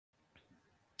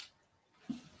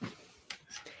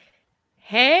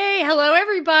Hey, hello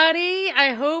everybody.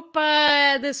 I hope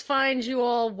this finds you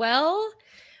all well.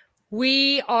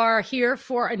 We are here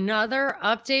for another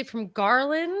update from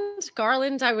Garland.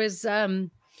 Garland, I've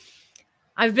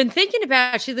been thinking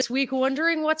about you this week,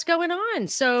 wondering what's going on.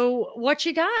 So, what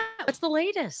you got? What's the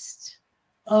latest?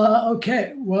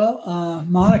 Okay, well,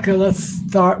 Monica, let's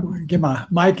start. Get my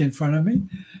mic in front of me.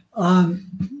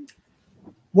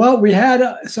 Well, we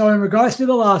had so in regards to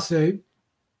the lawsuit,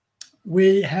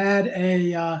 we had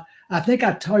I think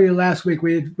I told you last week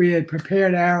we had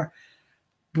prepared our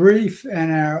brief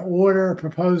and our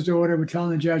proposed order. We're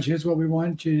telling the judge, here's what we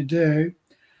want you to do.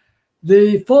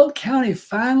 The Fulton County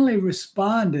finally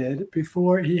responded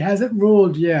before he hasn't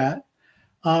ruled yet.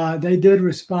 They did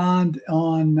respond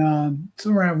on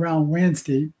somewhere around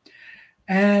Wednesday,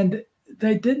 and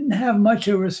they didn't have much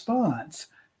of a response.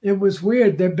 It was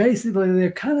weird.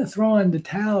 They're kind of throwing the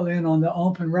towel in on the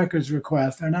open records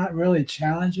request. They're not really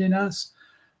challenging us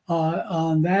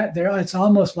on that. It's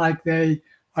almost like they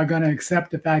are going to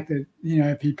accept the fact that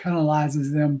if he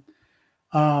penalizes them,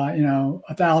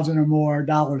 $1,000 or more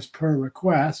per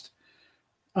request,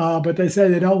 but they say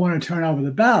they don't want to turn over the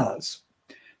ballots.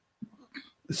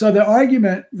 So the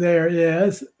argument there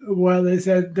is, well, they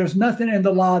said there's nothing in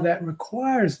the law that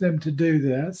requires them to do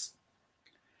this,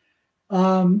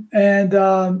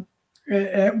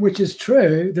 which is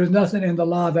true. There's nothing in the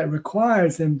law that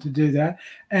requires them to do that,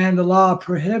 and the law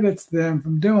prohibits them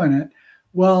from doing it.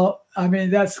 Well, I mean,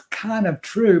 that's kind of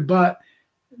true, but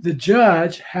the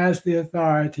judge has the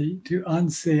authority to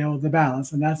unseal the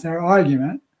ballots, and that's our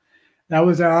argument. That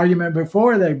was our argument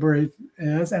before they briefed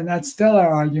us, and that's still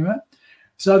our argument.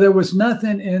 So there was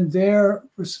nothing in their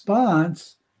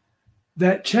response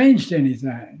that changed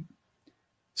anything.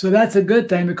 So that's a good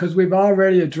thing because we've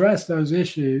already addressed those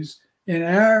issues in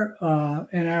our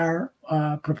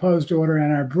proposed order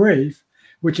and our brief,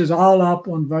 which is all up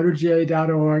on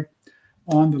voterga.org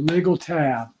on the legal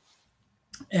tab.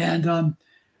 And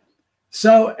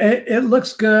so it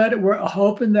looks good. We're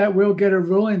hoping that we'll get a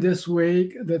ruling this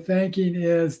week. The thinking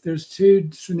is there's two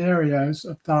scenarios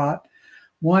of thought.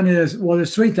 One is, well,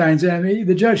 there's three things. I mean,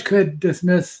 the judge could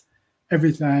dismiss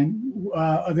everything,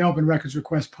 the open records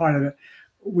request part of it.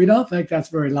 We don't think that's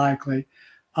very likely.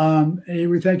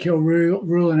 We think he'll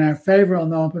rule in our favor on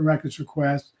the open records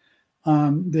request.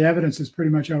 The evidence is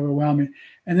pretty much overwhelming.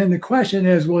 And then the question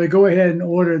is, will he go ahead and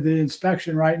order the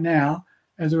inspection right now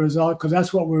as a result? Because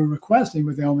that's what we're requesting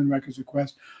with the open records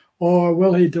request. Or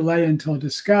will he delay until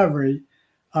discovery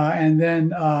and then,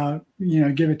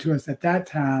 give it to us at that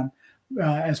time?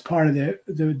 As part of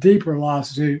the deeper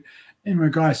lawsuit in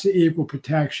regards to equal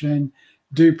protection,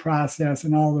 due process,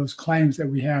 and all those claims that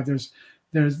we have. There's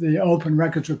the open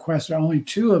records request are only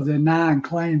 2 of the 9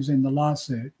 claims in the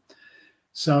lawsuit.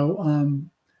 So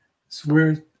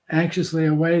we're anxiously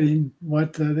awaiting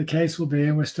what the case will be,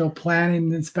 and we're still planning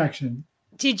the inspection.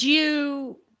 Did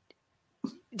you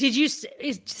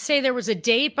say there was a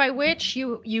date by which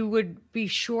you would be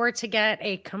sure to get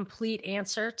a complete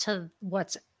answer to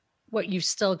what you've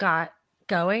still got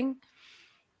going?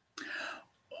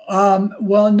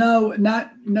 Well, no,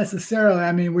 not necessarily.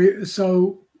 I mean, we're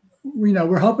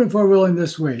hoping for a ruling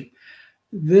this week.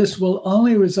 This will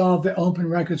only resolve the open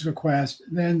records request.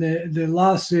 Then the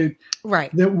lawsuit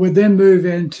that would then move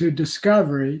into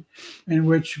discovery, in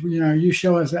which you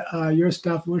show us your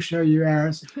stuff, we'll show you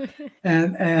ours,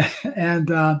 and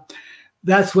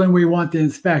that's when we want the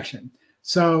inspection.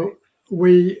 So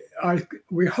we're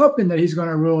hoping that he's going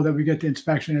to rule that we get the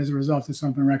inspection as a result of this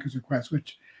open records request,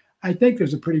 which I think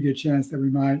there's a pretty good chance that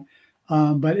we might.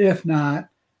 But if not,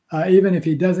 even if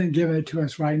he doesn't give it to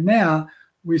us right now,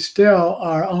 we still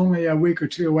are only a week or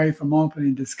 2 away from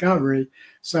opening discovery.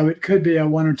 So it could be a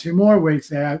 1 or 2 more weeks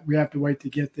that we have to wait to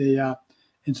get the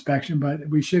inspection, but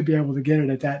we should be able to get it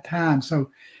at that time.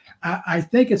 So I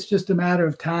think it's just a matter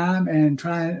of time and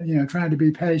trying to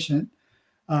be patient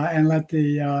and let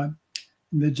the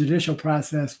judicial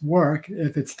process work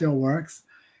if it still works.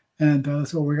 And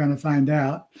that's what we're going to find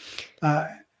out.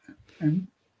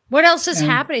 What else is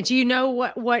happening? Do you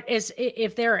know what is,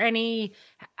 if there are any,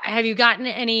 have you gotten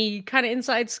any kind of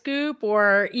inside scoop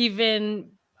or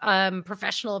even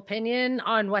professional opinion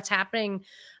on what's happening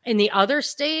in the other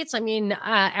states? I mean,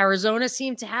 Arizona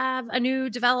seemed to have a new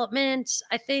development.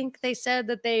 I think they said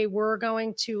that they were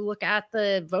going to look at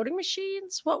the voting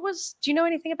machines. Do you know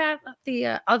anything about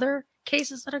the other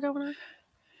cases that are going on?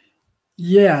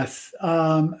 Yes.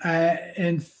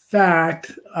 In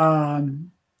fact,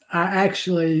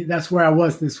 that's where I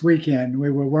was this weekend.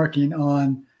 We were working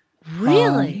on.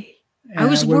 Really? I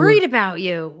was worried about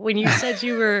you when you said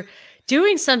you were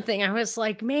doing something. I was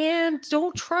like, man,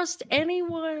 don't trust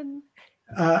anyone.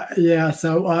 Yeah.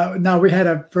 So no, we had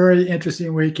a very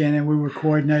interesting weekend, and we were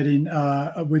coordinating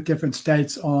with different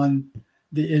states on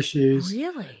the issues.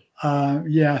 Really?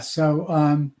 Yeah.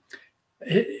 So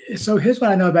here's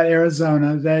what I know about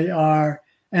Arizona. They are,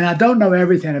 and I don't know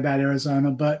everything about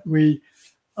Arizona, but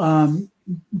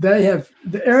they have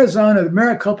the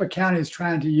Maricopa County is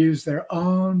trying to use their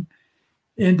own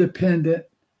independent,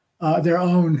 their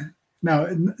own no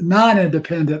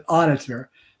non-independent auditor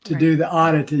to do the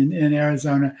auditing in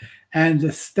Arizona, and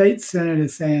the state Senate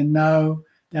is saying no,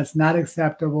 that's not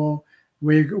acceptable.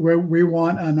 We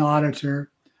want an auditor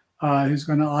who's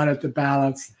going to audit the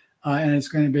ballots, and it's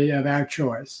going to be of our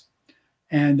choice.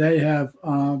 And they have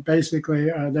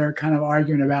basically they're kind of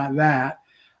arguing about that.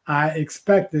 I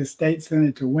expect the state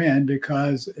Senate to win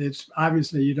because it's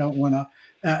obviously you don't want to.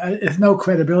 It's no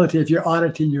credibility if you're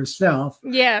auditing yourself.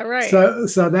 Yeah, right.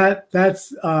 So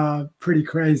that's pretty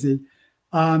crazy.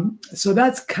 So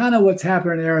that's kind of what's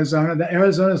happening in Arizona. The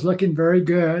Arizona is looking very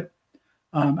good.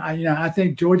 I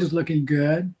think Georgia's looking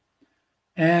good,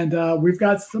 and we've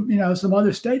got some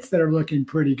other states that are looking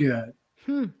pretty good.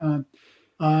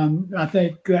 I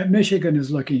think that Michigan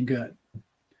is looking good,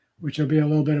 which will be a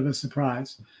little bit of a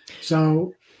surprise.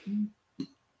 So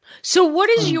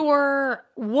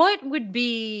what would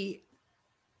be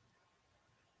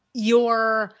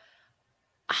your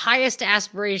highest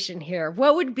aspiration here?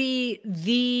 What would be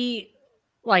the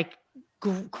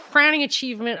crowning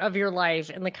achievement of your life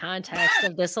in the context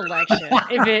of this election?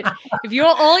 if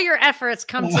all your efforts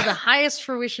come to the highest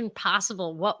fruition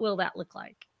possible, what will that look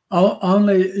like?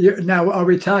 Now, are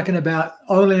we talking about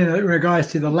only in regards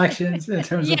to the elections in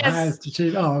terms yes. of highest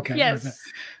achievement? Oh, okay. Yes. Okay.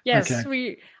 Yes.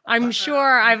 Okay. I'm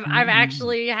sure I've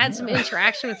actually had some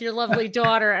interaction with your lovely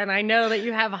daughter, and I know that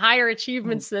you have higher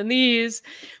achievements than these,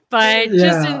 but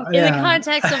just in the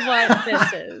context of what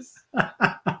this is.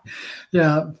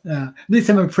 Yeah. Need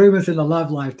some improvements in the love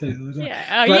life too.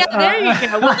 Yeah. There you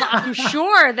go. Well, I'm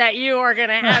sure that you are going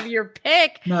to have your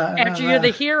pick after you're the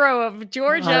hero of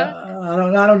Georgia. I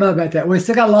don't know about that. We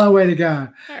still got a long way to go.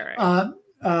 All right.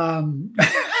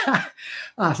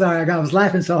 Sorry, I was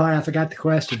laughing so hard I forgot the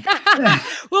question.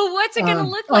 Well, what's it going to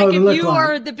look like if you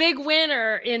are the big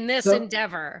winner in this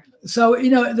endeavor? So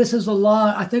this is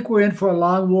I think we're in for a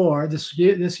long war. This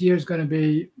year is going to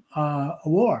be a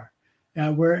war.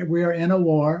 We are in a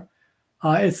war.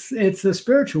 It's a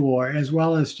spiritual war as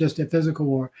well as just a physical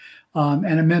war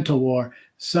and a mental war.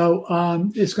 So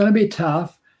it's going to be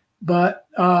tough, but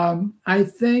I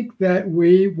think that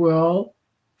we will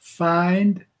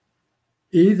find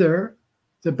either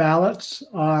the ballots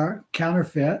are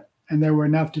counterfeit and they were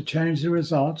enough to change the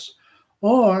results,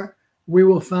 or we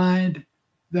will find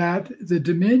that the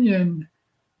Dominion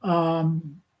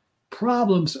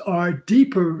problems are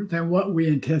deeper than what we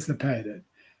anticipated.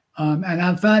 And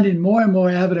I'm finding more and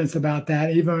more evidence about that,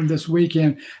 even this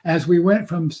weekend, as we went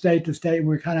from state to state.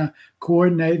 We're kind of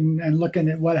coordinating and looking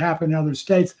at what happened in other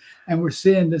states, and we're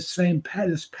seeing this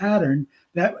pattern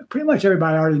that pretty much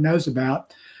everybody already knows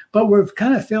about. But we're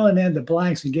kind of filling in the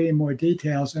blanks and getting more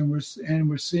details, and we're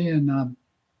seeing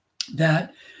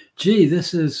that,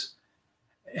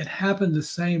 it happened the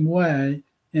same way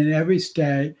in every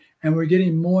state, and we're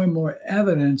getting more and more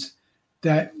evidence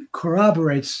that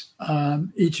corroborates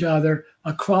each other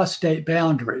across state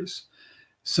boundaries.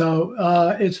 So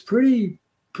it's pretty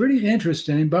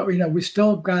interesting, but we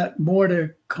still got more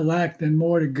to collect and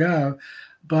more to go.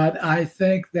 But I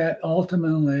think that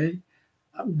ultimately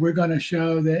we're going to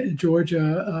show that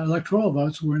Georgia electoral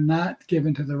votes were not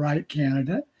given to the right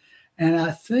candidate. And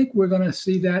I think we're going to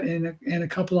see that in a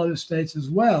couple other states as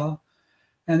well.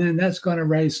 And then that's going to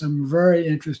raise some very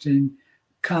interesting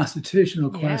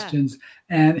constitutional questions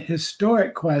and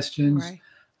historic questions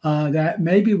that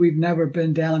maybe we've never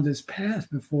been down this path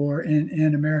before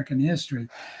in American history.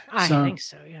 I think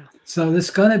so, yeah. So this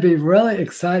is going to be really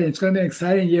exciting. It's going to be an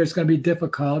exciting year. It's going to be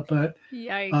difficult, but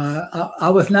I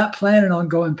was not planning on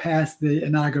going past the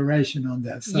inauguration on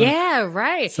this. So, yeah,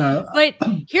 right. But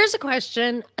here's a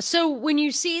question. So when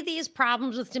you see these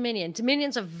problems with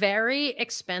Dominion's a very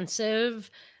expensive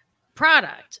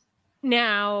product.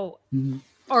 Now,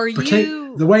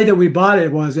 the way that we bought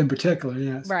it was in particular,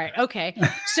 yes. Right. Okay.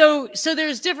 So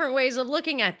there's different ways of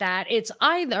looking at that. It's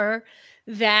either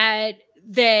that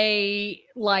they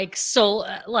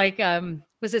Solyndra,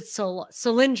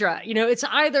 it's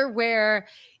either where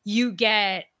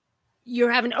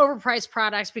you're having overpriced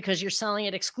products because you're selling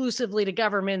it exclusively to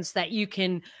governments that you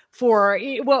can, for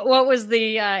what was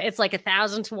it's like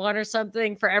 1,000 to 1 or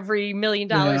something for every $1 million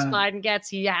Biden gets,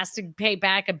 he has to pay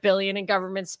back $1 billion in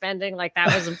government spending. Like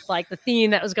that was like the theme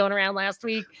that was going around last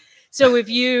week. So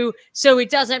it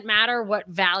doesn't matter what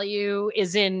value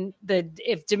is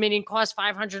if Dominion costs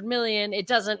 500 million, it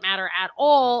doesn't matter at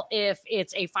all if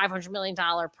it's a $500 million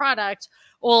product.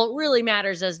 All it really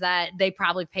matters is that they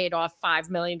probably paid off $5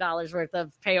 million worth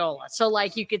of payola. So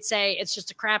like you could say it's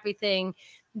just a crappy thing.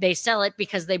 They sell it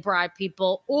because they bribe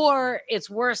people, or it's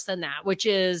worse than that, which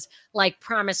is like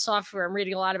Promise Software. I'm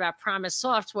reading a lot about Promise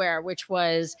Software, which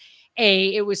was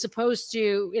it was supposed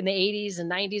to, in the 80s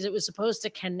and 90s, it was supposed to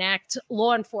connect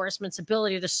law enforcement's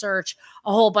ability to search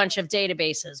a whole bunch of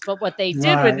databases. But what they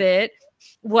did with it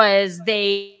was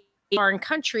they foreign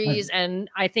countries, and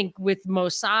I think with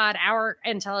Mossad, our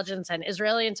intelligence, and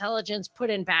Israeli intelligence put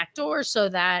in backdoors so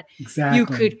that you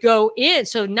could go in.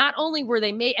 So not only were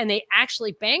they made, and they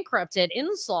actually bankrupted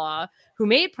Inslaw, who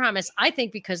made Promise, I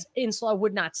think because Inslaw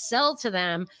would not sell to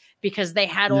them because they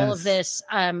had all of this,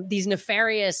 these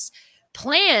nefarious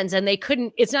plans, and they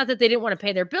couldn't. It's not that they didn't want to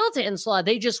pay their bill to Inslaw,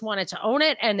 they just wanted to own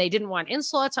it, and they didn't want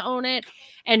Inslaw to own it,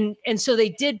 and so they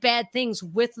did bad things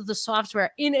with the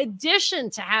software in addition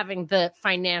to having the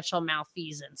financial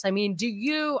malfeasance. I mean,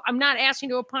 I'm not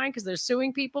asking you to opine because they're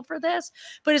suing people for this,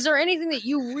 but is there anything that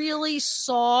you really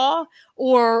saw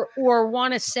or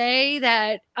want to say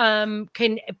that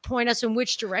can point us in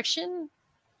which direction?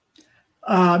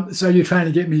 So you're trying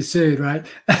to get me sued, right?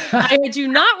 I do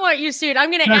not want you sued. I'm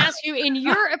going to ask you, in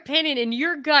your opinion, in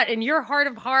your gut, in your heart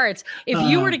of hearts, if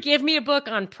you were to give me a book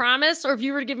on Promise, or if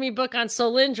you were to give me a book on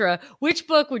Solyndra, which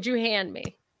book would you hand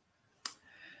me?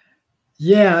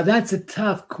 Yeah, that's a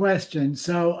tough question.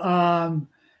 So I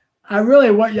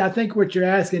think what you're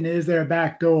asking is there a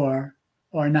back door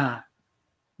or not?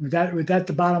 Was that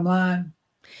the bottom line?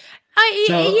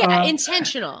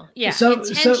 Intentional. Yeah,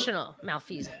 intentional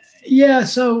malfeasance. Yeah,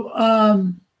 so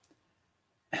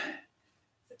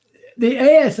the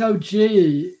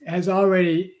ASOG has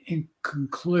already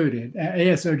concluded.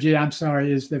 ASOG, I'm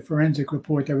sorry, is the forensic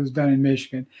report that was done in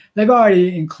Michigan. They've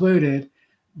already included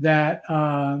that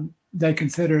they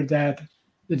considered that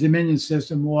the Dominion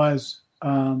system was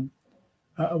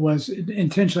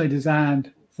intentionally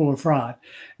designed for fraud.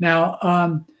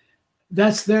 Now,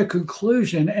 that's their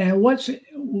conclusion. And what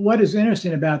is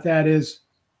interesting about that is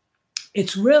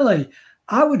it's really,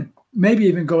 I would maybe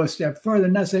even go a step further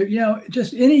and not say,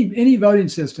 just any voting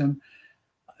system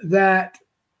that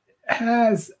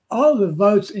has all of the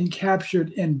votes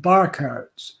encaptured in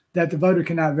barcodes that the voter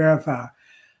cannot verify.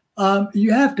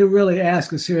 You have to really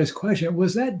ask a serious question.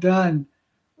 Was that done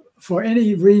for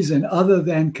any reason other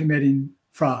than committing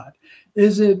fraud?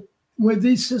 Were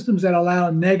these systems that allow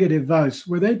negative votes,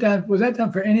 was that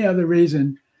done for any other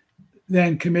reason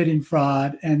than committing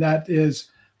fraud? And that is,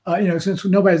 since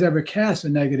nobody's ever cast a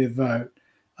negative vote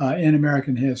in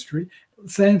American history,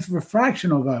 same for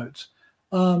fractional votes.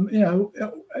 Was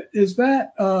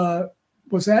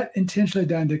that intentionally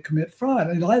done to commit fraud?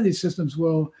 And a lot of these systems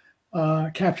will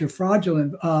capture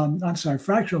fractional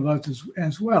votes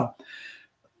as well.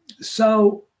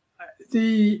 So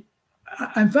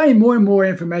I'm finding more and more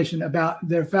information about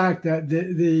the fact that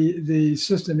the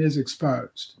system is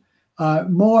exposed.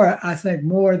 I think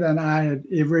more than I had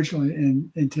originally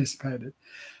anticipated.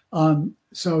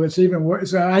 So it's even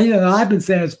worse. So I've been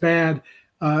saying it's bad.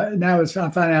 Now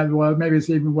I'm finding out, well, maybe it's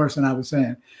even worse than I was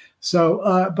saying.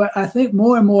 So, but I think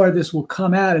more and more of this will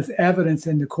come out as evidence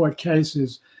in the court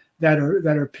cases that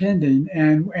are pending,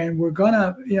 and we're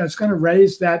gonna, it's gonna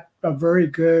raise that a very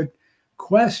good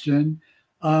question.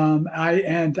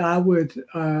 I would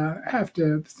have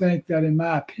to think that, in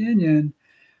my opinion,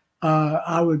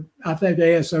 I think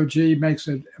ASOG makes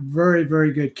a very,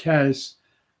 very good case,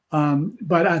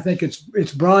 but I think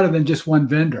it's broader than just one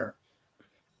vendor.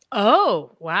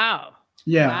 Oh, wow!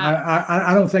 Yeah, wow.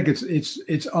 I don't think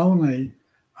it's only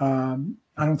I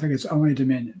don't think it's only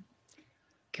Dominion.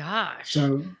 Gosh.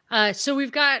 So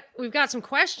we've got some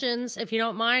questions, if you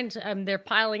don't mind. They're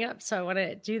piling up, so I want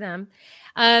to do them.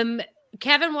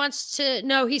 Kevin wants to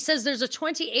know, he says there's a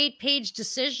 28-page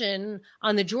decision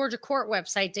on the Georgia court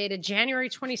website dated January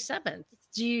 27th.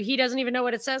 He doesn't even know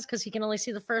what it says because he can only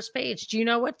see the first page. Do you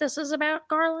know what this is about,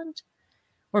 Garland?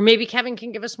 Or maybe Kevin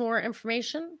can give us more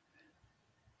information?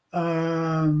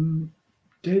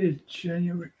 Dated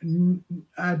January.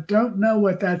 I don't know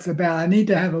what that's about. I need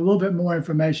to have a little bit more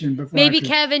information before. Maybe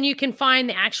Kevin, you can find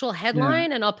the actual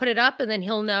headline, and I'll put it up, and then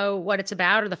he'll know what it's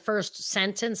about, or the first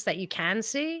sentence that you can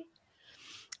see.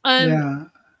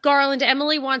 Garland,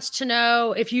 Emily wants to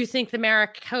know if you think the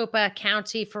Maricopa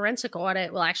County forensic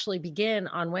audit will actually begin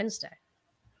on Wednesday.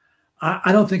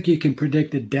 I don't think you can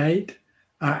predict a date.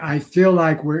 I feel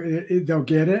like they'll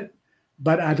get it,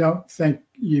 but I don't think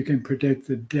you can predict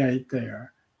the date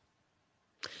there.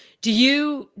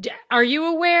 Are you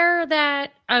aware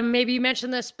that maybe you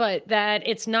mentioned this, but that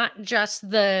it's not just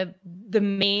the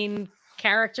main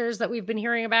characters that we've been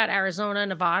hearing about, Arizona,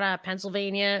 Nevada,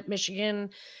 Pennsylvania, Michigan,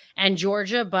 and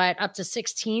Georgia, but up to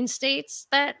 16 states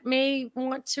that may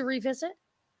want to revisit?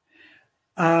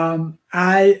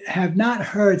 I have not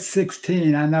heard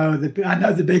 16. I know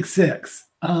the big six.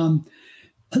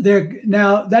 There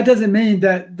now, that doesn't mean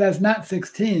that that's not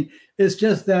 16. It's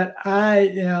just that I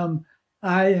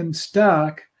am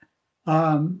stuck,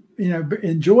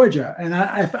 in Georgia, and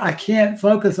I can't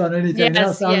focus on anything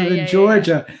else other than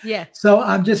Georgia. Yeah. So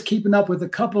I'm just keeping up with a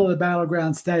couple of the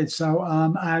battleground states. So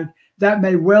I that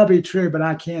may well be true, but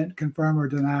I can't confirm or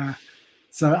deny.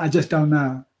 So I just don't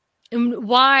know. And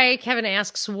why, Kevin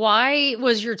asks, why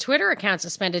was your Twitter account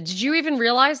suspended? Did you even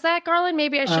realize that, Garland?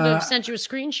 Maybe I should have sent you a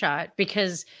screenshot,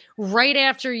 because right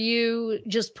after you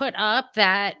just put up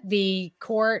that the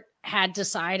court had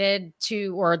decided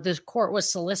to, or the court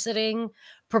was soliciting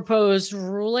proposed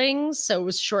rulings, so it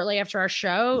was shortly after our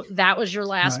show, that was your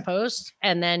last post,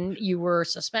 and then you were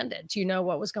suspended. Do you know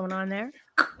what was going on there?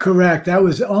 Correct. That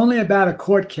was only about a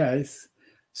court case.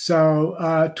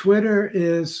 So Twitter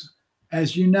is,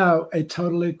 as you know, a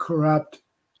totally corrupt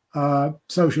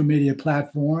social media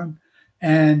platform,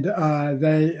 and I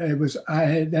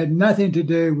had nothing to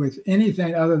do with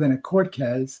anything other than a court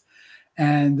case,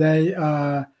 and they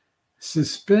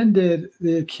suspended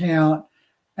the account,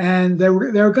 and they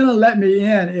were going to let me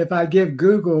in if I give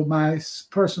Google my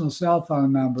personal cell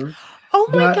phone number. Oh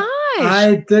my gosh!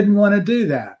 I didn't want to do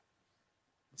that.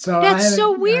 So that's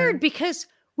so weird, because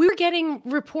we were getting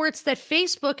reports that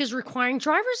Facebook is requiring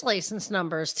driver's license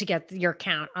numbers to get your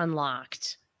account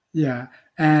unlocked. Yeah.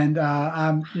 And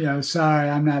I'm, sorry,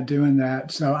 I'm not doing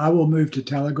that. So I will move to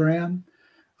Telegram.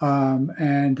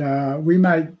 And we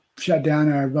might shut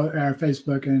down our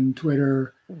Facebook and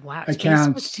Twitter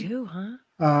accounts. Facebook too, huh?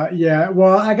 Yeah.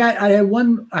 Well, I had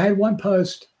one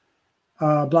post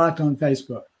blocked on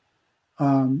Facebook.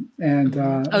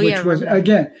 Which was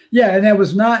again, and that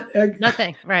was not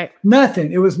nothing, right?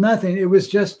 Nothing. It was nothing. It was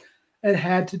just, it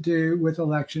had to do with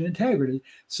election integrity.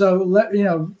 So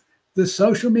the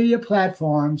social media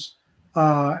platforms,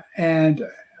 we're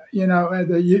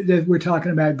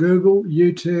talking about Google,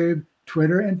 YouTube,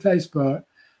 Twitter, and Facebook,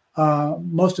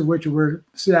 most of which were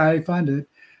CIA funded.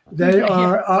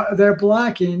 They're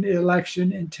blocking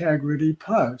election integrity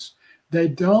posts. They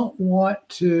don't want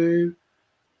to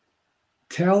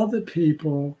tell the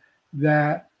people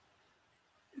that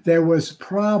there was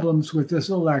problems with this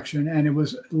election, and it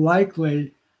was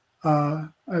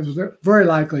very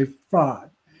likely fraud.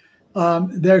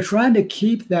 They're trying to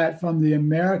keep that from the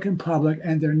American public,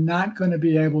 and they're not going to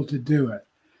be able to do it,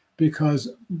 because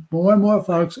more and more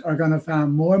folks are going to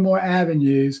find more and more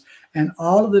avenues, and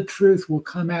all of the truth will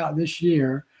come out this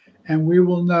year, and we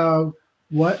will know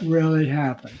what really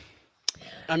happened.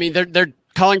 I mean, they're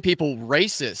calling people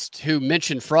racist who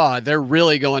mention fraud. They're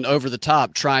really going over the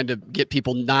top, trying to get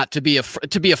people not to be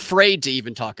afraid to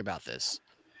even talk about this.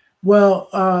 Well,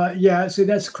 see,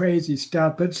 that's crazy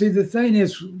stuff. But see, the thing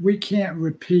is, we can't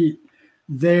repeat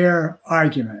their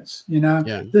arguments.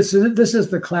 This is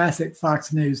the classic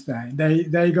Fox News thing.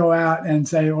 They go out and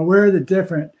say, well, we're the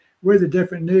different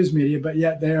news media, but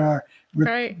yet they're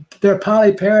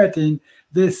poly-parroting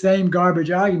the same garbage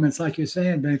arguments, like you're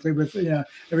saying, Binkley, with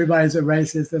everybody's a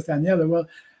racist, this, that, and the other. Well,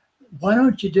 why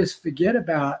don't you just forget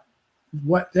about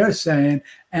what they're saying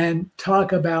and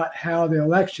talk about how the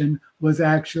election was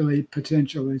actually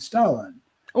potentially stolen,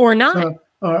 or not,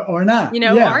 or not?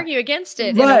 Argue against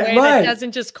it in a way that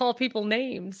doesn't just call people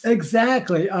names.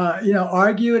 Exactly.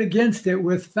 Argue it against it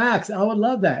with facts. I would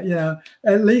love that.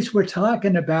 At least we're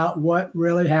talking about what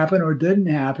really happened or didn't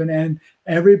happen, and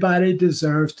everybody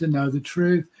deserves to know the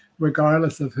truth,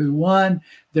 regardless of who won.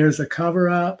 There's a cover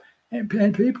up,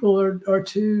 and people are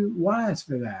too wise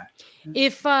for that.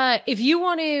 If you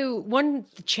want to,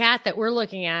 the chat that we're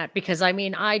looking at, because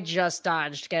I just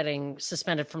dodged getting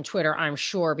suspended from Twitter, I'm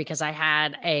sure, because I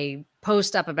had a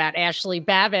post up about Ashley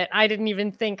Babbitt. I didn't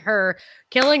even think her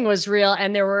killing was real.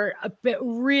 And there were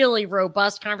really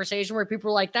robust conversation where people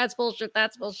were like, that's bullshit.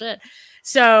 That's bullshit.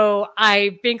 So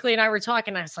Binkley and I were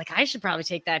talking. I was like, I should probably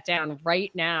take that down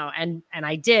right now. And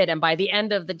I did. And by the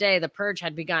end of the day, the purge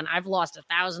had begun. I've lost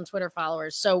 1,000 Twitter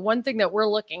followers. So one thing that we're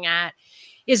looking at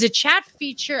is a chat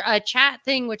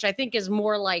thing, which I think is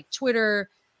more like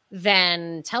Twitter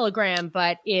than Telegram,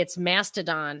 but it's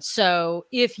Mastodon. So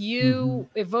if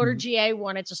Voter GA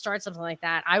wanted to start something like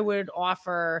that, I would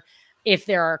offer, if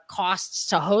there are costs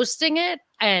to hosting it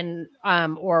and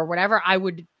or whatever, I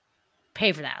would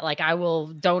pay for that. Like, I will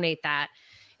donate that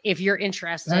if you're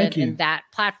interested in that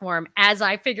platform. As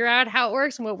I figure out how it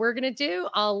works and what we're going to do,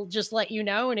 I'll just let you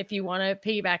know. And if you want to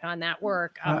piggyback on that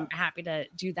work, I'm happy to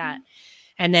do that.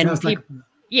 And then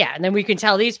and then we can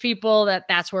tell these people that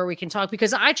that's where we can talk,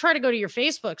 because I try to go to your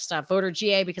Facebook stuff, Voter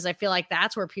GA, because I feel like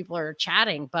that's where people are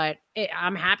chatting, but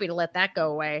I'm happy to let that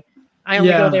go away. I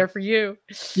only go there for you.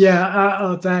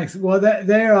 Yeah. Thanks. Well,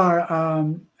 there are,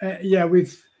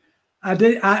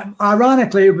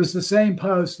 ironically, it was the same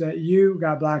post that you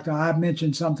got blocked on. I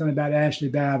mentioned something about Ashley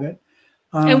Babbitt.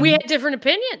 And we had different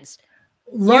opinions.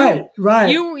 Right.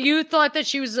 You thought that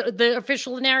the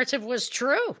official narrative was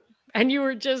true. And you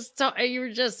were just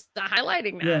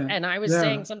highlighting that, and I was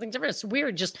saying something different. It's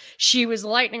weird. Just she was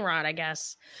lightning rod, I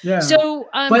guess. Yeah. So,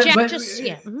 Jack,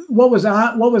 what was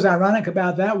ironic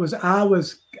about that was I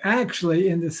was actually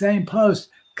in the same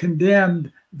post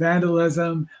condemned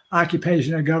vandalism,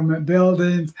 occupation of government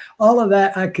buildings, all of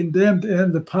that. I condemned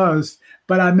in the post,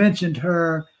 but I mentioned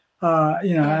her,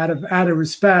 out of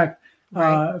respect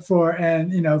for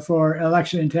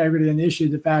election integrity and the issue,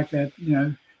 the fact that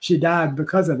she died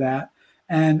because of that.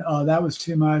 And that was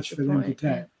too much for them to take.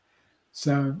 Yeah.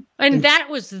 So, and that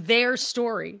was their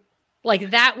story. Like,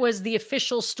 that was the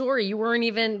official story. You weren't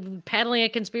even peddling a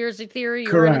conspiracy theory.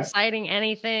 You weren't inciting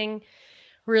anything.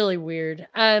 Really weird.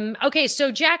 Okay.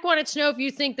 So Jack wanted to know if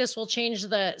you think this will change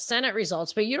the Senate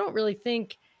results, but you don't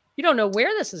know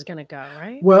where this is going to go,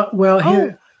 right? Well,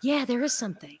 there is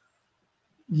something.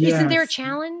 Yes. Isn't there a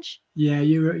challenge? Yeah,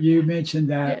 you mentioned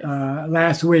that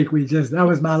last week. That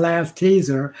was my last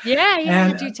teaser. Yeah.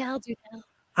 And do tell.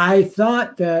 I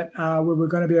thought that we were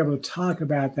going to be able to talk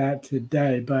about that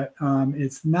today, but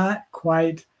it's not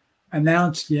quite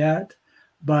announced yet.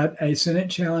 But a Senate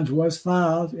challenge was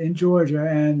filed in Georgia,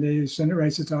 and the Senate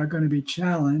races are going to be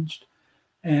challenged.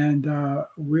 And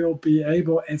we'll be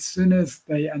able, as soon as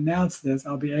they announce this,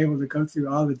 I'll be able to go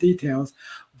through all the details.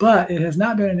 But it has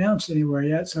not been announced anywhere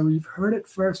yet, so you've heard it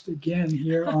first again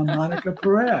here on Monica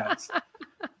Perez.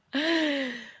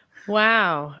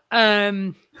 Wow.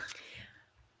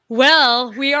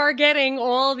 Well, we are getting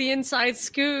all the inside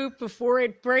scoop before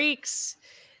it breaks.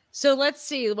 So let's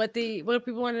see what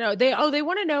people want to know. They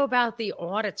want to know about the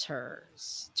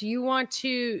auditors. Are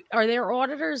there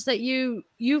auditors that you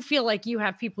feel like you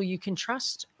have people you can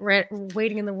trust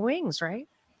waiting in the wings, right?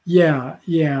 Yeah.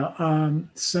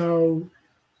 So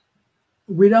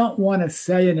we don't want to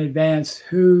say in advance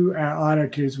who our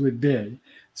auditors would be.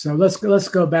 So let's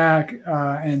go back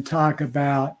and talk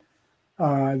about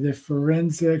the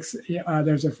forensics.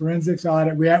 There's a forensics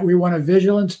audit. We want a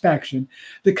visual inspection.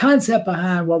 The concept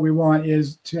behind what we want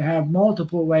is to have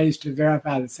multiple ways to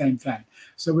verify the same thing.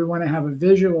 So we want to have a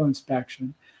visual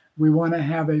inspection. We want to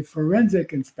have a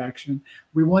forensic inspection.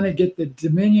 We want to get the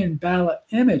Dominion ballot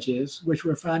images, which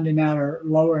we're finding out are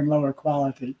lower and lower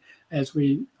quality as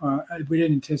we didn't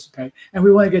anticipate. And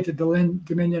we want to get the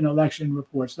Dominion election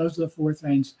reports. Those are the four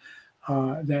things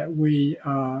that we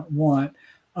want.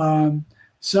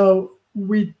 So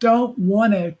we don't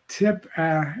want to tip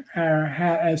our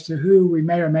hat as to who we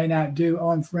may or may not do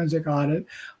on forensic audit,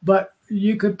 but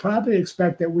you could probably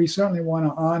expect that we certainly want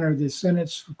to honor the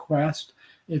Senate's request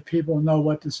if people know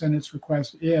what the Senate's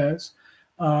request is.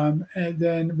 And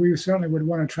then we certainly would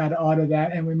want to try to audit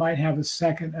that, and we might have a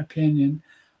second opinion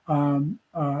on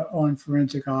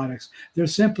forensic audits. There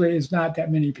simply is not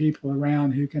that many people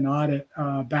around who can audit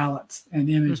ballots and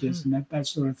images and that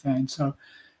sort of thing.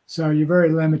 So you're very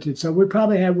limited. So we'll try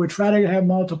to have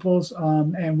multiples,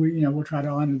 and we'll try to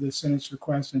honor the Senate's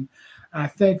request. And I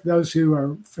think those who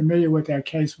are familiar with that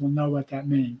case will know what that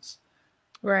means.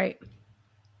 Right.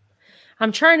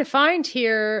 I'm trying to find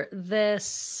here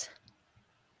this.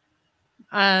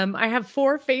 I have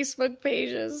 4 Facebook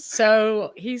pages.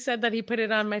 So he said that he put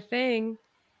it on my thing.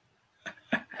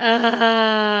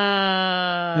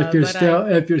 If your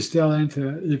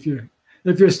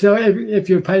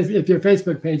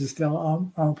Facebook page is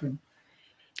still open.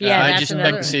 Yeah, I just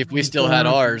checked to see if we still had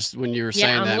ours when you were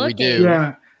saying that. Looking. We do.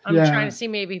 I'm trying to see,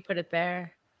 maybe put it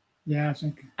there. Yeah, I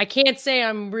think. I can't say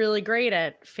I'm really great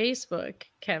at Facebook,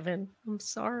 Kevin. I'm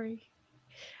sorry.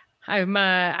 I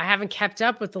haven't kept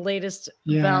up with the latest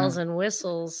bells and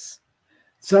whistles.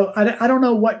 So I don't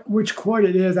know which court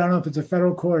it is. I don't know if it's a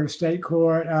federal court or state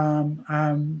court.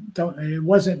 It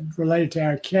wasn't related to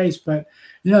our case, but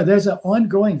there's an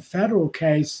ongoing federal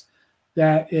case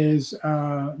that is.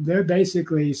 They're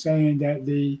basically saying that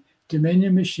the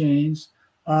Dominion machines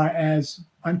are as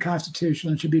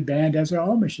unconstitutional and should be banned as our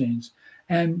own machines,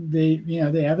 and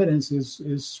the evidence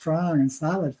is strong and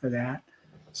solid for that.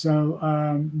 So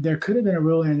there could have been a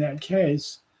ruling in that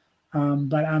case.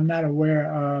 But I'm not aware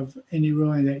of any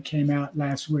ruling that came out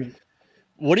last week.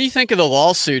 What do you think of the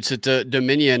lawsuits that the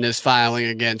Dominion is filing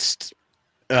against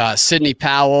Sidney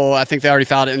Powell? I think they already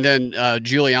filed it, and then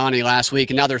Giuliani last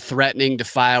week, and now they're threatening to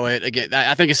file it again.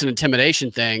 I think it's an intimidation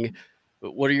thing.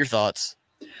 What are your thoughts?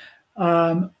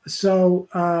 I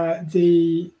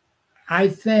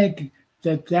think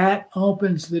that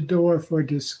opens the door for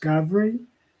discovery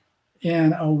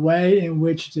in a way in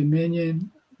which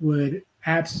Dominion would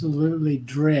absolutely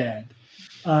dread.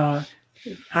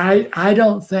 I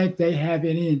don't think they have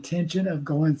any intention of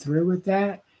going through with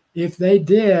that. If they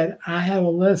did, I have a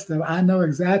list I know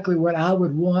exactly what I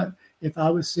would want if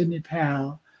I was Sidney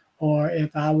Powell or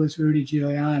if I was Rudy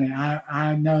Giuliani.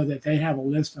 I know that they have a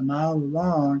list a mile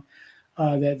long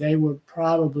that they would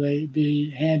probably be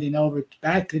handing over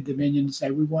back to Dominion and say,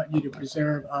 we want you to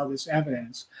preserve all this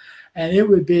evidence. And it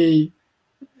would be,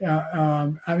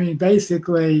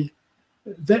 basically,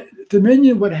 the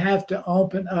Dominion would have to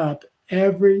open up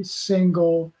every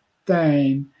single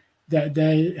thing that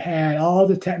they had, all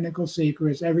the technical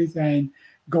secrets, everything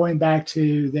going back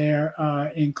to their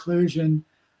inclusion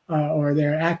or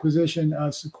their acquisition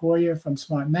of Sequoia from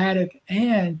Smartmatic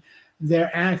and their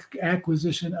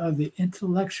acquisition of the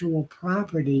intellectual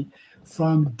property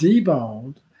from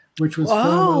Diebold, which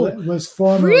was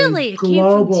formerly really?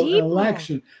 global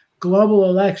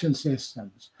election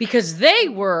systems. Because they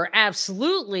were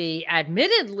absolutely,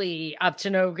 admittedly, up to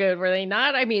no good, were they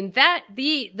not? I mean, that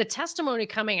the testimony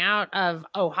coming out of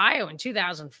Ohio in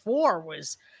 2004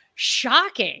 was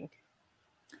shocking.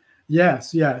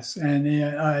 Yes,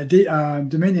 and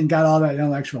Dominion got all that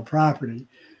intellectual property.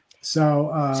 So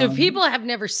if people have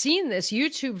never seen this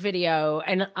YouTube video,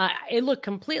 and it looked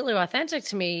completely authentic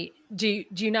to me, do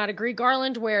you not agree,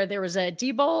 Garland, where there was a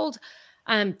Diebold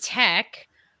tech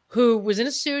who was in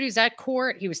a suit, he's at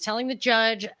court, he was telling the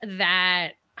judge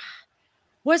that,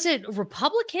 was it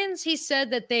Republicans? He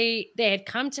said that they had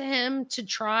come to him to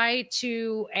try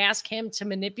to ask him to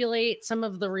manipulate some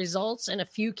of the results in a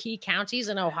few key counties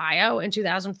in Ohio in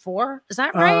 2004. Is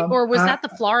that right? Or was that the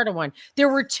Florida one? There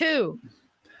were two.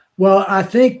 Well, I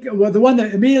think the one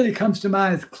that immediately comes to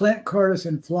mind is Clint Curtis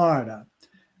in Florida.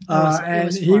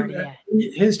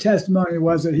 His testimony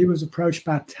was that he was approached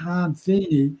by Tom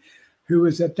Feeney, who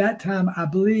was at that time, I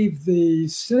believe, the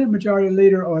Senate Majority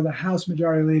Leader or the House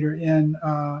Majority Leader in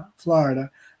Florida.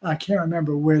 I can't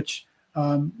remember which.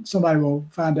 Somebody will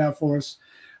find out for us.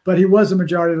 But he was a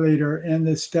Majority Leader in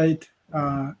the state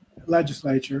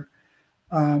legislature.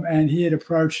 And he had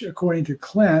approached, according to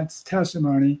Clint's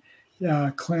testimony,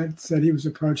 Clint said he was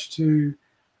approached to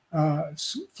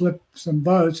flip some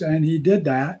votes, and he did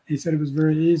that. He said it was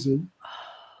very easy.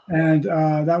 And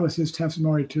that was his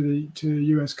testimony to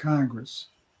U.S. Congress.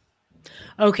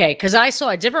 Okay, because I saw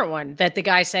a different one that the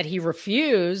guy said he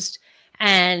refused,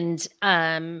 and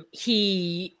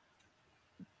he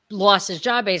lost his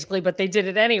job basically, but they did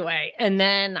it anyway. And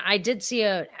then I did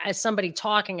see somebody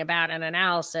talking about an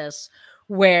analysis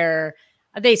where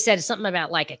they said something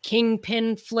about like a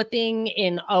kingpin flipping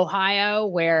in Ohio,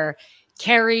 where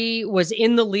Kerry was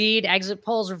in the lead, exit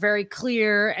polls were very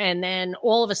clear, and then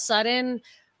all of a sudden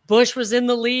Bush was in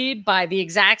the lead by the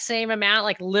exact same amount.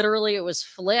 Like literally it was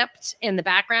flipped in the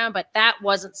background, but that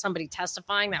wasn't somebody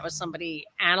testifying. That was somebody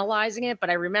analyzing it. But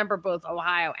I remember both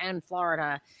Ohio and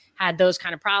Florida had those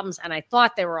kind of problems. And I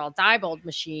thought they were all Diebold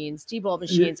machines.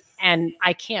 And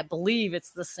I can't believe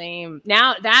it's the same.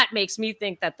 Now that makes me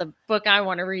think that the book I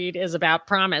want to read is about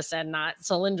Promise and not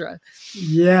Solyndra.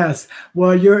 Yes.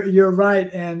 Well, you're right.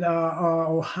 And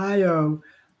Ohio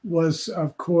was,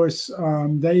 of course,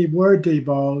 they were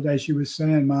Diebold, as you were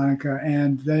saying, Monica,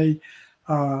 and the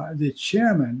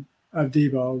chairman of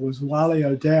Diebold was Wally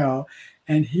Odell,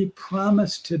 and he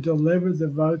promised to deliver the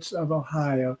votes of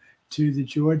Ohio to the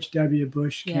George W.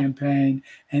 Bush campaign,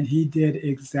 and he did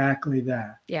exactly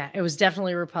that. Yeah, it was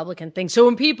definitely a Republican thing. So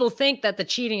when people think that the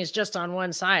cheating is just on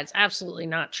one side, it's absolutely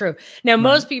not true. Now,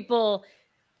 most people,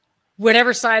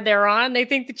 whatever side they're on, they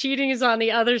think the cheating is on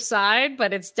the other side,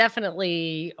 but it's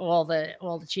definitely all the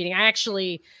cheating.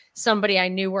 Somebody I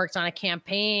knew worked on a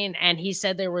campaign, and he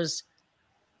said there was,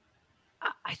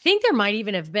 I think there might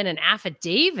even have been an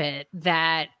affidavit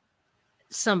that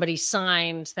somebody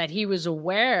signed that he was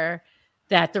aware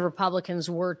that the Republicans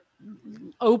were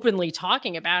openly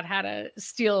talking about how to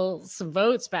steal some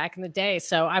votes back in the day.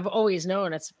 So I've always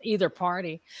known it's either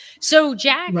party. So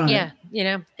Jack,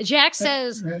 Jack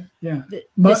says, and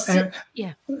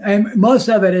most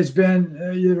of it has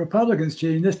been the Republicans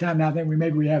cheating. This time, I think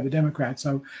maybe we have the Democrats.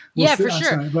 So for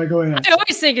sure. But go ahead. I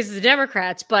always think it's the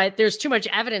Democrats, but there's too much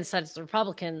evidence that it's the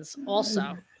Republicans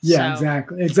also. Yeah,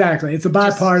 so exactly. It's a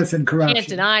bipartisan corruption. Can't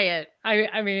deny it.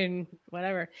 I mean,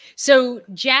 whatever. So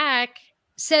Jack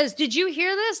says, did you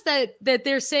hear this? That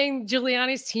they're saying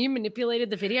Giuliani's team manipulated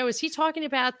the video. Is he talking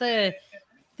about the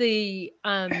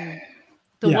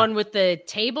one with the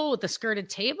table, with the skirted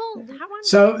table?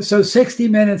 So 60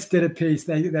 Minutes did a piece.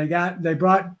 They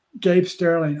brought Gabe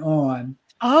Sterling on.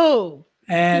 Oh.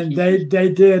 And they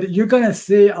did. You're going to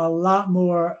see a lot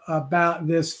more about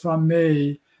this from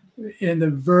me in the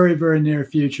very, very near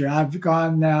future. I've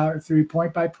gone now through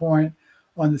point by point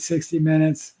on the 60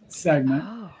 Minutes segment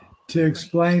to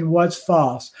explain what's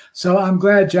false. So I'm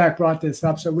glad Jack brought this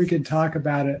up so we can talk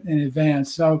about it in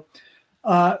advance. So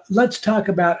let's talk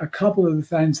about a couple of the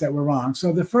things that were wrong.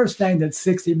 So the first thing that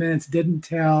 60 Minutes didn't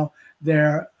tell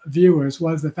their viewers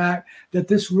was the fact that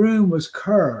this room was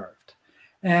curved.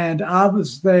 And I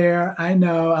was there. I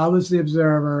know I was the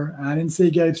observer. I didn't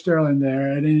see Gabe Sterling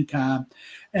there at any time.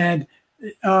 And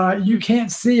you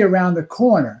can't see around the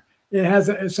corner.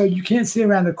 So you can't see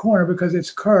around the corner because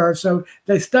it's curved. So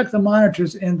they stuck the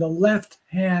monitors in the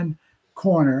left-hand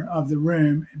corner of the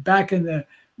room, back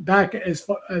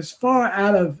as far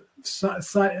out of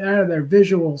their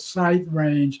visual sight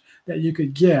range that you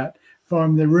could get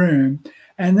from the room.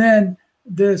 And then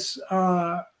this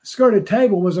skirted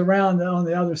table was around on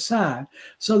the other side.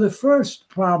 So the first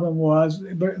problem was,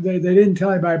 but they didn't tell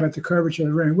anybody about the curvature of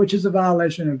the room, which is a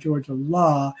violation of Georgia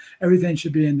law. Everything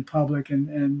should be in the public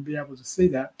and be able to see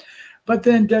that. But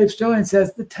then Gabe Sterling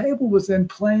says the table was in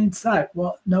plain sight.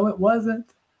 Well, no, it wasn't.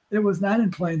 It was not in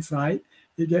plain sight.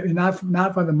 Not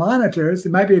from the monitors.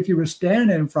 It might be if you were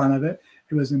standing in front of it,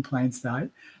 it was in plain sight.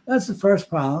 That's the first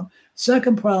problem.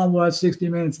 Second problem was 60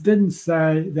 Minutes didn't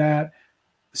say that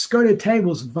skirted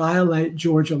tables violate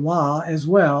Georgia law as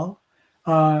well.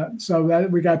 So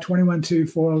that we got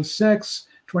 212406,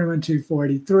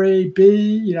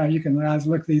 212483B. You can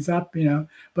look these up,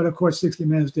 but of course 60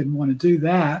 Minutes didn't want to do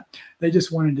that. They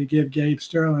just wanted to give Gabe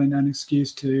Sterling an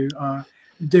excuse to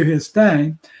do his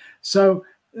thing. So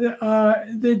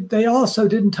they also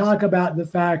didn't talk about the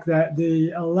fact that the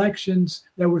elections,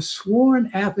 there were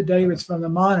sworn affidavits from the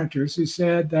monitors who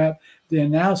said that the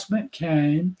announcement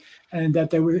came and that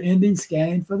they were ending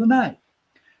scanning for the night.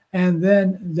 And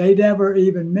then they never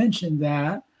even mentioned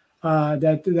that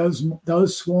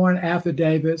those sworn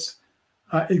affidavits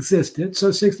existed.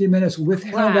 So 60 Minutes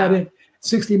withheld that.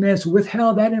 60 Minutes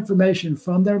withheld that information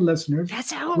from their listeners.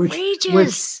 That's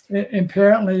outrageous. Which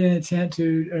apparently in intent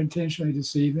to intentionally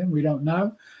deceive them. We don't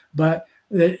know, but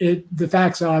the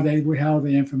facts are they withheld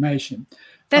the information.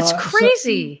 That's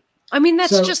crazy.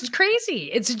 That's just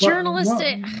crazy. It's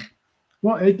journalistic.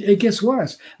 Well, it gets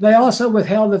worse. They also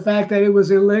withheld the fact that it was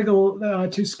illegal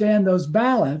to scan those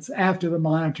ballots after the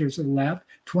monitors had left.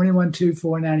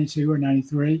 212492 or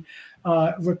 93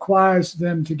 requires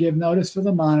them to give notice for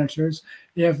the monitors.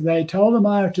 If they told the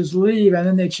monitors leave and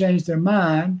then they changed their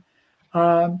mind,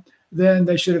 then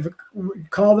they should have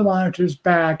called the monitors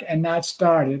back and not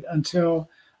started until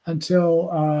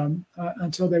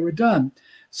they were done.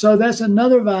 So that's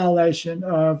another violation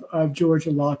of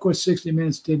Georgia law. Of course, 60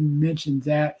 Minutes didn't mention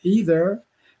that either,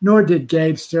 nor did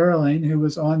Gabe Sterling, who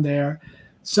was on there.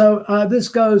 So this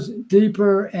goes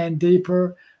deeper and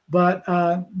deeper. But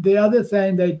the other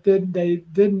thing they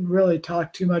didn't really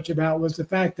talk too much about was the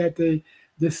fact that the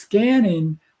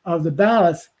scanning of the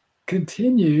ballots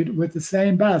continued with the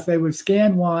same ballots. They would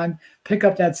scan one, pick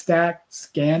up that stack,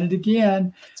 scan it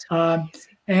again.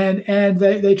 And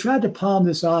they tried to palm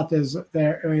this off as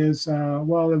it was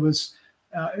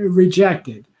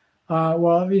rejected.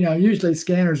 Usually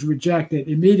scanners reject it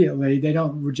immediately. They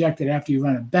don't reject it after you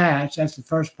run a batch. That's the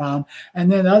first problem.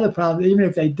 And then the other problem, even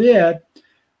if they did,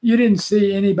 you didn't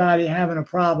see anybody having a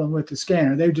problem with the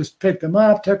scanner. They just picked them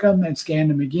up, took them, and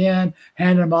scanned them again,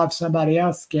 handed them off to somebody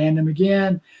else, scanned them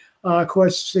again. Of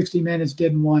course, 60 Minutes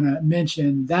didn't want to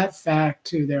mention that fact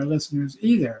to their listeners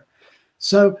either.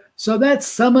 So that's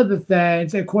some of the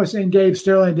things. Of course, and Gabe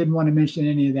Sterling didn't want to mention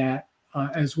any of that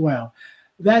as well.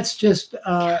 That's just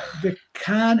the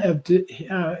kind of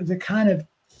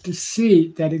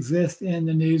deceit that exists in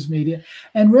the news media,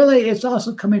 and really, it's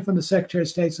also coming from the Secretary of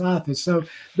State's office. So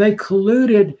they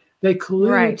colluded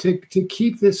right to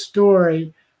keep this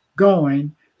story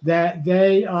going. That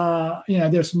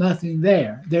there's nothing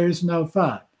there. There is no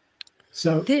fraud.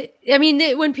 So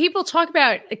when people talk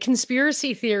about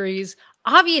conspiracy theories,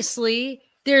 obviously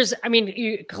there's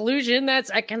collusion.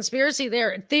 That's a conspiracy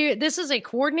there. This is a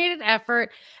coordinated effort.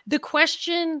 The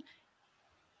question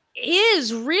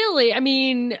is really,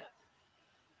 it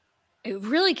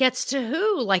really gets to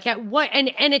who, like at what,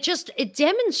 and it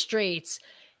demonstrates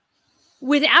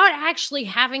without actually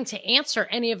having to answer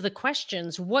any of the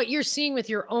questions. What you're seeing with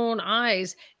your own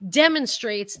eyes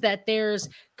demonstrates that there's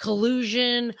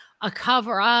collusion, a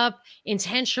cover up,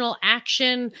 intentional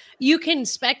action. You can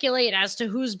speculate as to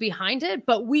who's behind it,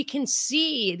 but we can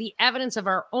see the evidence of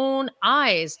our own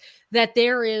eyes that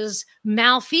there is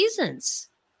malfeasance.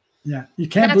 Yeah, you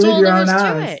can't believe your own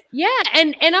eyes. Yeah,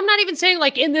 and I'm not even saying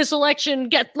like in this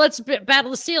election, let's battle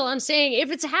the steal. I'm saying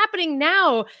if it's happening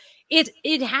now,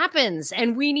 it happens,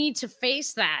 and we need to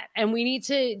face that, and we need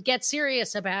to get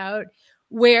serious about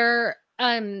where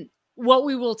what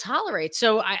we will tolerate.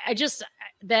 So I just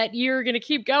that you're going to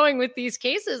keep going with these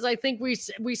cases. I think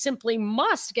we simply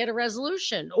must get a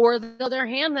resolution, or the other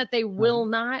hand, that they will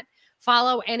not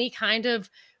follow any kind of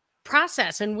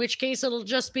process, in which case it'll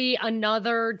just be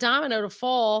another domino to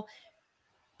fall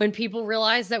when people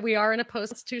realize that we are in a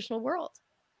post-constitutional world.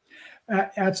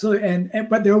 Absolutely.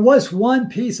 But there was one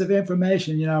piece of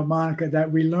information, Monica, that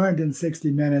we learned in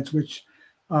 60 Minutes, which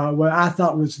what I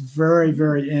thought was very,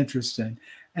 very interesting.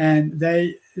 And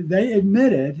they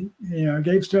admitted,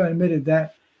 Gabe Sterling admitted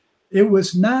that it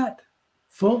was not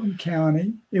Fulton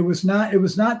County. It was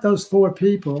not those 4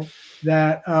 people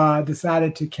that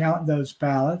decided to count those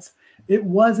ballots. It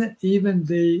wasn't even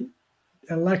the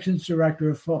elections director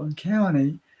of Fulton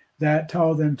County that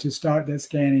told them to start their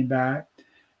scanning back.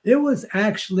 It was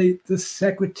actually the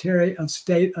Secretary of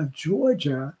State of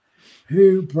Georgia,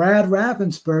 Brad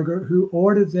Raffensperger, who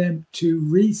ordered them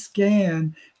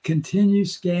to continue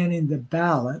scanning the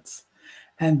ballots,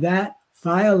 and that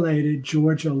violated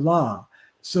Georgia law.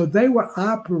 So they were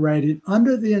operating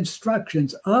under the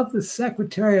instructions of the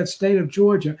Secretary of State of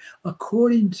Georgia,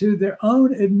 according to their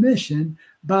own admission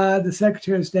by the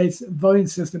Secretary of State's voting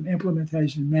system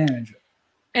implementation manager.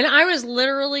 And I was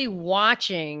literally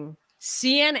watching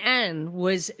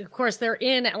CNN of course, they're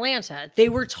in Atlanta. They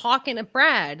were talking to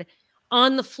Brad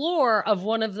on the floor of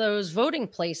one of those voting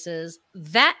places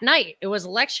that night. It was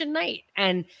election night,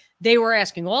 and they were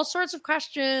asking all sorts of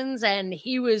questions, and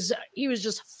he was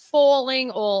just falling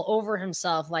all over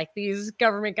himself like these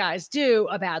government guys do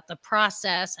about the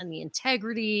process and the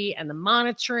integrity and the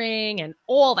monitoring and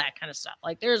all that kind of stuff.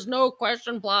 Like, there's no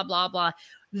question, blah, blah, blah.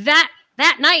 That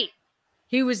night,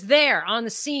 he was there on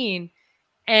the scene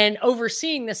and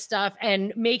overseeing this stuff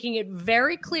and making it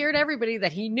very clear to everybody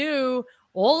that he knew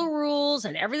all the rules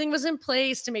and everything was in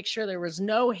place to make sure there was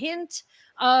no hint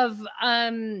of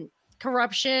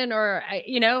corruption, or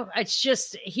it's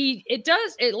just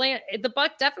the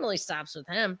buck definitely stops with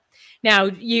him. Now,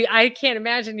 I can't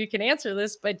imagine you can answer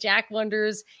this, but Jack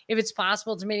wonders if it's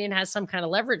possible Dominion has some kind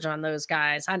of leverage on those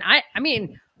guys. And I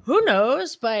mean, who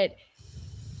knows? But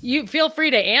you feel free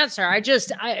to answer.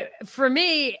 For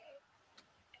me,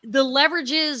 the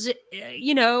leverage is,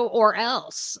 or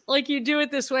else. Like, you do it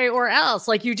this way or else.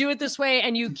 Like, you do it this way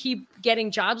and you keep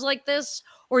getting jobs like this,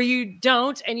 or you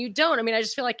don't and you don't. I mean, I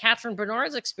just feel like Catherine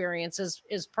Bernard's experience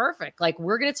is perfect. Like,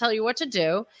 we're going to tell you what to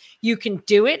do. You can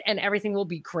do it and everything will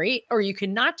be great, or you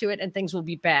cannot do it and things will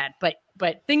be bad. But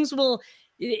things will,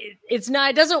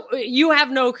 you have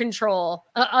no control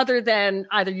other than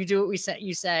either you do what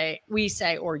we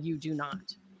say, or you do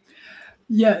not.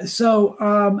 Yeah. So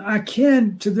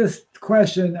akin to this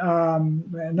question,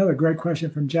 another great question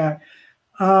from Jack.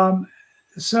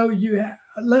 So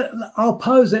I'll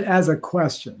pose it as a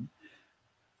question.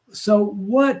 So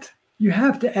what you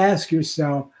have to ask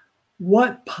yourself,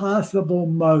 what possible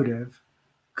motive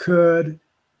could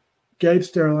Gabe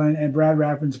Sterling and Brad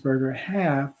Raffensperger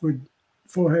have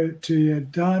for her to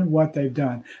have done what they've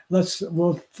done?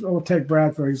 We'll take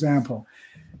Brad, for example.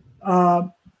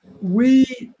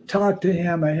 We talked to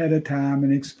him ahead of time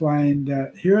and explained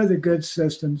that here are the good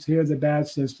systems, here are the bad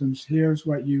systems, here's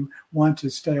what you want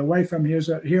to stay away from,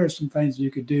 here are some things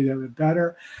you could do that would be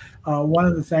better. One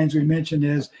of the things we mentioned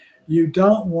is you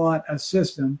don't want a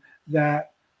system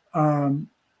that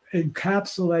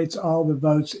encapsulates all the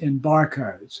votes in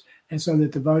barcodes, and so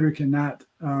that the voter cannot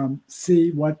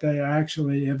see what they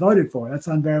actually have voted for. That's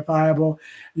unverifiable.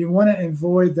 You want to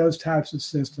avoid those types of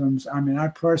systems. I mean, I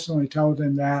personally told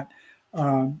him that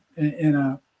when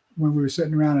we were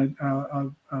sitting around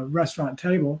a restaurant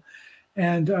table,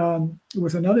 and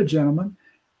with another gentleman,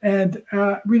 and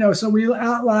so we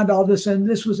outlined all this. And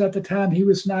this was at the time he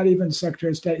was not even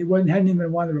Secretary of State. He hadn't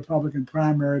even won the Republican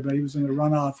primary, but he was in a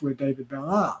runoff with David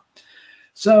Ballot.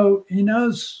 So he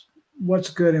knows what's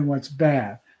good and what's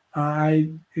bad. I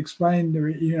explained,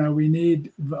 we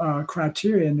need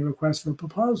criteria in the request for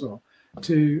proposal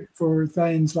for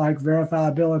things like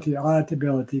verifiability,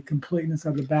 auditability, completeness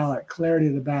of the ballot, clarity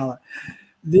of the ballot.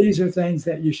 These are things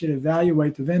that you should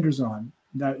evaluate the vendors on.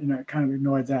 That kind of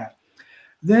ignored that.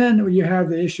 Then you have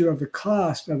the issue of the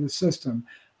cost of the system.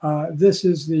 This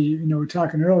is we were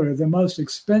talking earlier, the most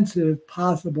expensive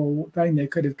possible thing they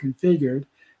could have configured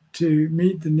to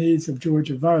meet the needs of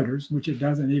Georgia voters, which it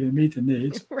doesn't even meet the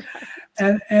needs. Right.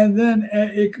 And then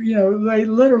they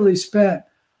literally spent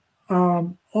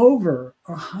over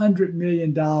 $100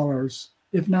 million,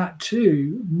 if not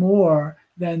two, more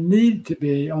than needed to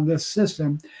be on this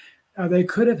system. They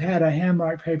could have had a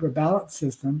hand-marked paper ballot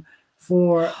system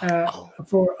for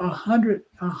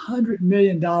 $100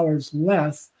 million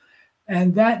less,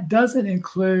 and that doesn't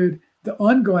include the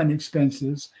ongoing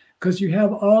expenses, because you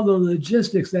have all the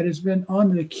logistics that has been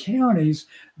on the counties.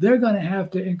 They're going to have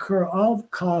to incur all the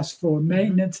costs for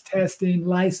maintenance, testing,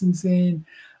 licensing,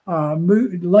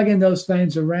 lugging those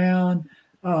things around.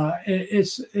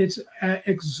 It's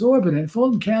exorbitant.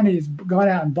 Fulton County has gone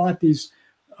out and bought these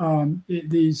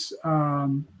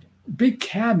big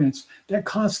cabinets that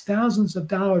cost thousands of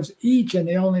dollars each, and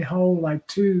they only hold like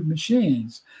 2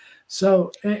 machines.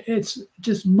 So it's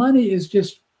just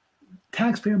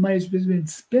taxpayer money has been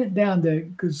spent down the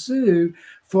kazoo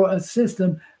for a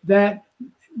system that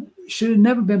should have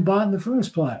never been bought in the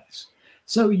first place.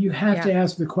 So you have to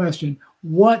ask the question,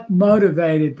 what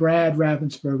motivated Brad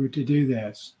Raffensperger to do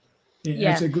this?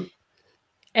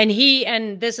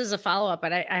 And this is a follow-up,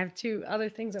 but I have 2 other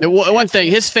things. One thing,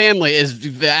 his family is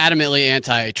adamantly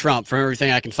anti-Trump from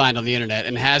everything I can find on the internet,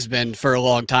 and has been for a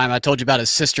long time. I told you about his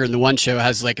sister in the one show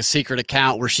has like a secret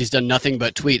account where she's done nothing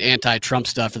but tweet anti-Trump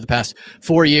stuff for the past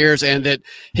 4 years, and that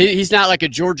he's not like a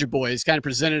Georgia boy. He's kind of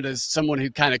presented as someone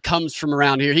who kind of comes from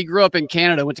around here. He grew up in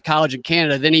Canada, went to college in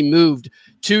Canada, then he moved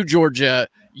to Georgia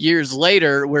years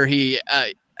later, where he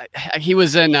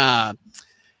was in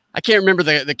I can't remember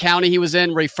the county he was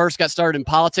in where he first got started in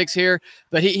politics here,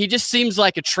 but he just seems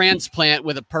like a transplant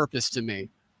with a purpose to me.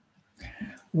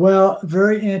 Well,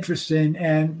 very interesting.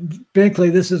 And Binkley,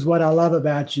 this is what I love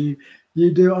about you.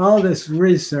 You do all this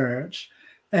research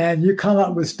and you come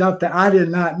up with stuff that I did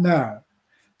not know.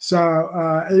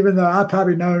 So even though I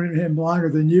probably known him longer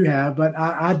than you have, but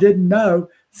I didn't know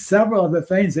several of the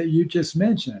things that you just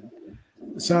mentioned.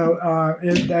 So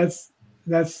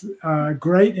that's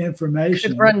great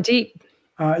information. Could run deep.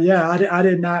 I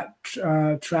did not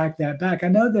track that back. I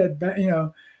know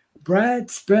that Brad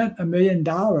spent $1 million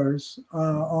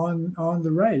on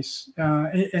the race,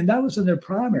 and that was in their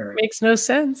primary. Makes no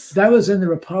sense. That was in the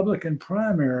Republican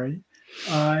primary.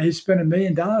 He spent $1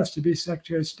 million to be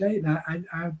Secretary of State,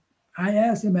 and I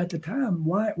asked him at the time,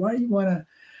 why do you want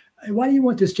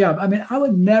this job? I mean, I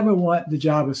would never want the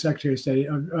job of Secretary of State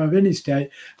of any state,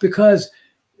 because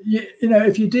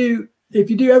if you do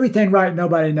everything right,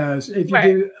 nobody knows. If you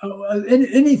do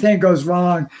anything goes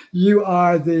wrong, you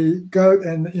are the goat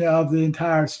of the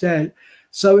entire state.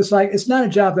 So it's not a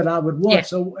job that I would want. Yeah.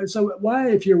 So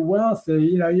why, if you're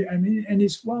wealthy, and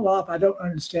he's well off, I don't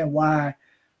understand why.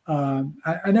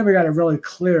 I never got a really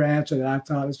clear answer that I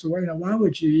thought as to why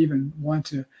would you even want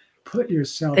to put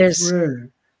yourself through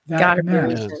that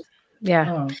mess?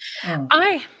 Yeah.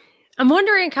 I'm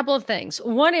wondering a couple of things.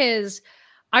 One is,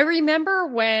 I remember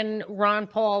when Ron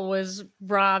Paul was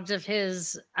robbed of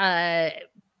his, I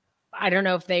don't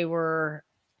know if they were,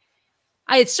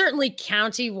 it's certainly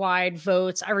county-wide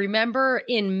votes. I remember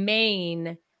in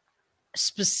Maine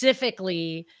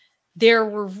specifically, there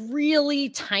were really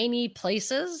tiny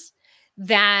places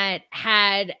that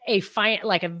had a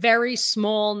very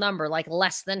small number, like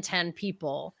less than 10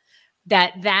 people.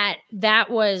 That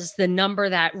was the number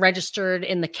that registered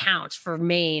in the count for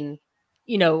Maine.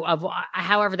 Of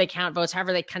however they count votes,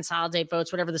 however they consolidate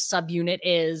votes, whatever the subunit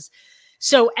is.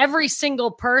 So every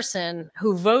single person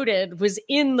who voted was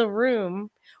in the room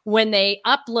when they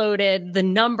uploaded the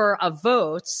number of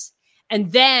votes.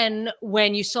 And then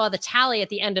when you saw the tally at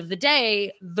the end of the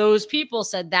day, those people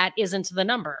said that isn't the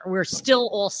number. We're still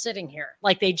all sitting here.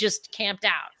 Like they just camped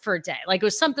out for a day. Like it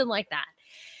was something like that.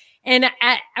 And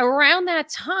around that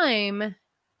time,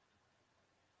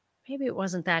 maybe it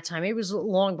wasn't that time. It was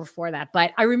long before that.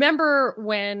 But I remember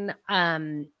when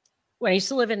I used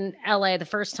to live in LA the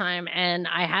first time and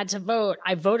I had to vote,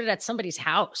 I voted at somebody's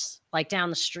house, like down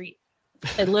the street.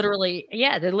 They literally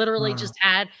wow. Just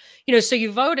had, so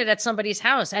you voted at somebody's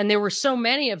house, and there were so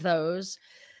many of those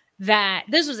that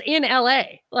this was in LA,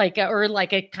 or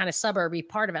a kind of suburby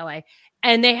part of LA.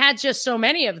 And they had just so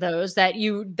many of those that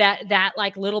that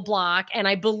like little block. And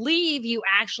I believe you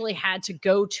actually had to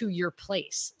go to your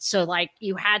place. So like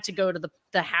you had to go to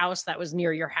the house that was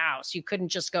near your house. You couldn't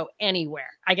just go anywhere.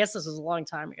 I guess this was a long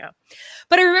time ago.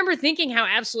 But I remember thinking how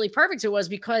absolutely perfect it was,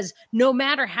 because no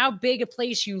matter how big a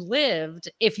place you lived,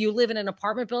 if you live in an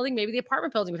apartment building, maybe the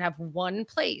apartment building would have one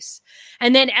place.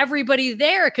 And then everybody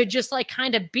there could just like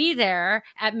kind of be there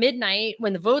at midnight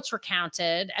when the votes were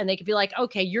counted, and they could be like,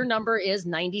 okay, your number is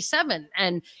 97.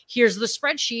 And here's the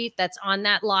spreadsheet that's on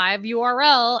that live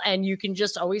URL. And you can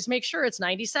just always make sure it's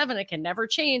 97. It can never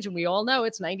change. And we all know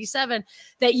it's 97.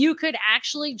 That you could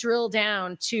actually drill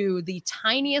down to the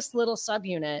tiniest little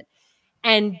subunit,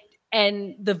 and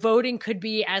the voting could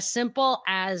be as simple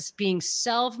as being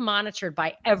self-monitored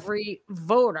by every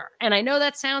voter. And I know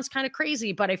that sounds kind of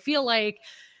crazy, but I feel like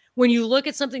when you look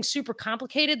at something super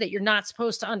complicated that you're not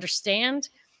supposed to understand,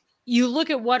 you look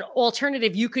at what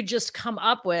alternative you could just come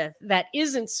up with that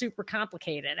isn't super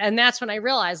complicated. And that's when I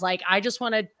realized, like, I just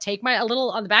want to take a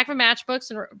little on the back of a matchbooks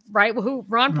and write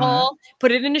Ron Paul,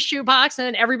 put it in a shoebox, and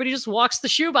then everybody just walks the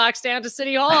shoebox down to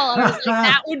City Hall. And I was like,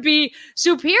 that would be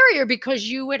superior, because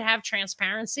you would have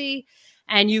transparency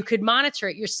and you could monitor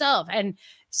it yourself. And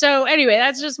so anyway,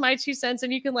 that's just my 2 cents,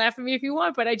 and you can laugh at me if you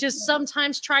want, but I just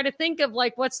sometimes try to think of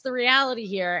like, what's the reality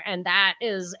here? And that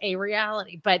is a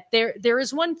reality. But there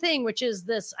is one thing, which is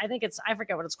this, I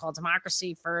forget what it's called,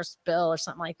 Democracy First bill or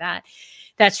something like that.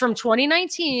 That's from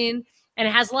 2019. And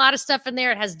it has a lot of stuff in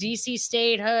there. It has DC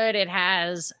statehood. It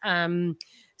has,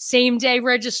 same-day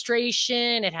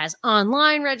registration. It has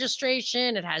online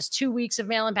registration. It has 2 weeks of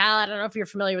mail-in ballot. I don't know if you're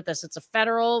familiar with this. It's a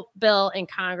federal bill in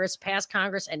Congress, passed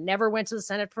Congress, and never went to the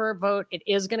Senate for a vote. It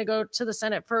is going to go to the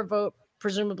Senate for a vote,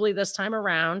 presumably this time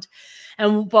around.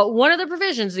 But one of the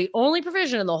provisions, the only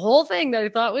provision in the whole thing that I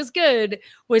thought was good,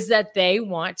 was that they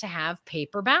want to have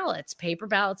paper ballots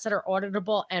that are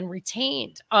auditable and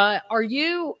retained. Are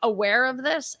you aware of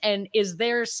this? And is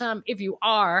there some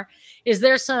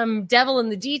devil in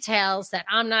the details that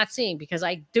I'm not seeing? Because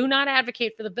I do not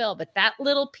advocate for the bill, but that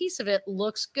little piece of it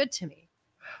looks good to me.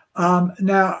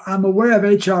 Now, I'm aware of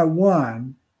HR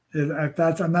 1.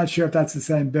 I'm not sure if that's the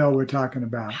same bill we're talking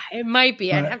about. It might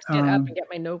be. I'd have to get up and get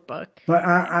my notebook. But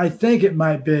I think it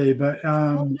might be. But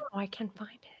no, I can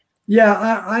find it. Yeah,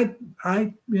 I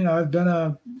I've been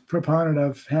a proponent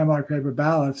of hand-marked paper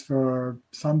ballots for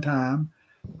some time.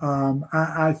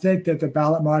 I think that the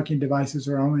ballot marking devices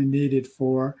are only needed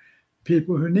for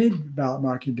people who need ballot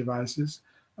marking devices,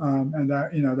 and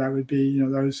that would be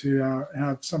those who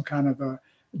have some kind of a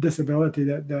disability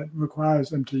that requires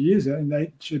them to use it, and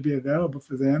they should be available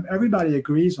for them. Everybody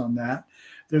agrees on that.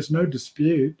 There's no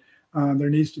dispute. There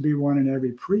needs to be one in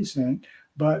every precinct.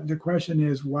 But the question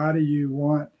is, why do you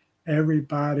want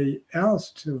everybody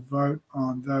else to vote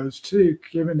on those too,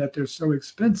 given that they're so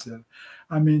expensive?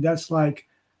 I mean, that's like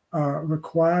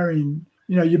requiring,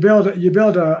 you build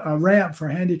a ramp for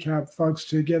handicapped folks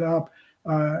to get up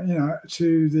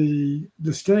to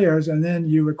the stairs, and then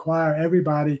you require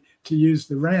everybody to use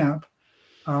the ramp.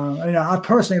 I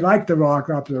personally like the walk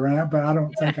up the ramp, but I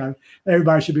don't think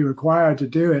everybody should be required to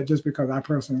do it just because I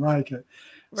personally like it.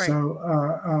 Right.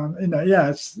 So,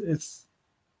 it's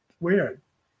weird,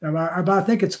 but I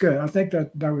think it's good. I think I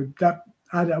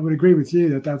would agree with you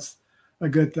that that's a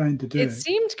good thing to do. It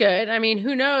seemed good. I mean,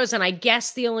 who knows? And I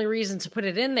guess the only reason to put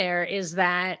it in there is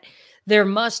that there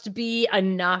must be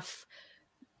enough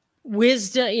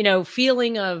wisdom,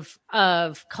 feeling of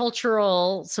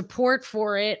cultural support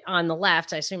for it on the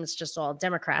left. I assume it's just all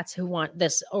Democrats who want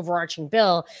this overarching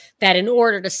bill, that in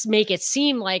order to make it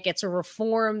seem like it's a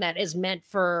reform that is meant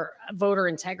for voter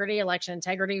integrity, election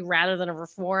integrity, rather than a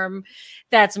reform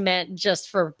that's meant just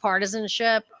for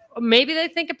partisanship. Maybe they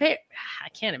think I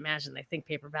can't imagine they think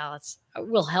paper ballots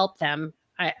will help them.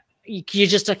 You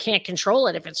just can't control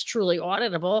it if it's truly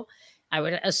auditable. I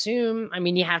would assume,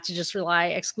 you have to just rely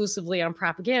exclusively on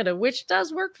propaganda, which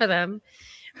does work for them.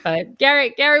 But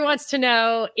Gary wants to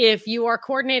know if you are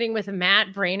coordinating with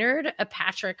Matt Brainerd,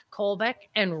 Patrick Kolbeck,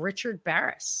 and Richard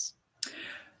Barris.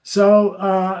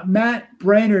 So Matt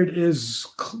Brainerd is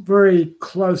very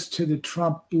close to the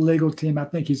Trump legal team. I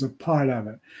think he's a part of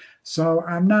it. So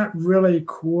I'm not really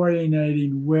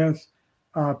coordinating with,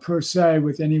 per se,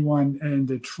 with anyone in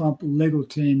the Trump legal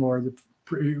team or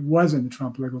was in the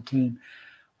Trump legal team,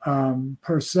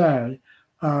 per se.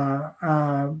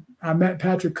 I met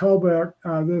Patrick Kolbeck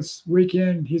this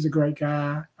weekend. He's a great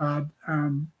guy.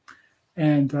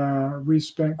 And we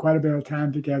spent quite a bit of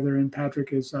time together, and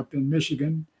Patrick is up in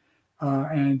Michigan.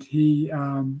 And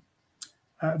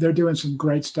they're doing some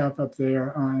great stuff up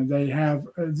there. They have,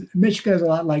 Michigan is a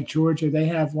lot like Georgia. They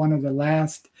have one of the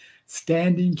last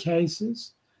standing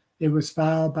cases. It was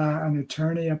filed by an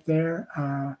attorney up there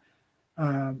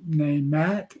named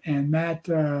Matt. And Matt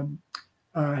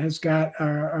has got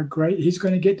a great. He's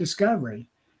going to get discovery.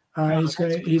 He's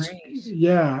going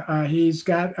to. He's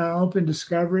got open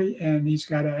discovery, and he's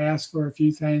got to ask for a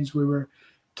few things. We were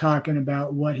talking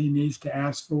about what he needs to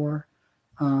ask for.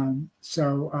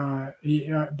 So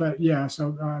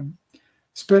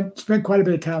spent quite a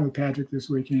bit of time with Patrick this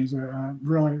weekend. He's a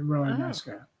really nice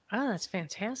guy. Oh, that's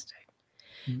fantastic.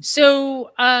 Mm-hmm.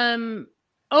 So,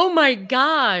 oh my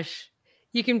gosh,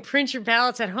 you can print your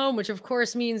ballots at home, which of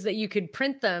course means that you could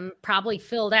print them probably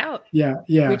filled out. Yeah.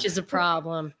 Which is a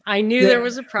problem. I knew there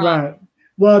was a problem. Right.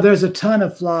 Well, there's a ton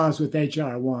of flaws with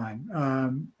HR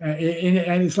 1. And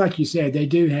it's like you said, they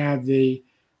do have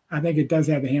I think it does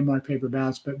have the hand-marked paper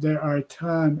ballots, but there are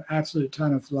absolute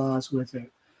ton of flaws with it,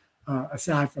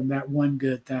 aside from that one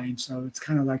good thing. So it's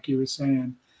kind of like you were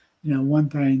saying, one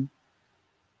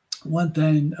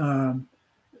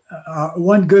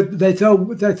good, they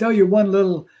throw you one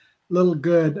little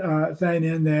good thing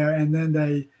in there, and then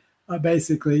they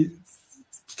basically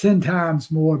 10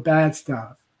 times more bad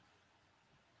stuff.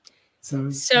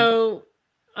 So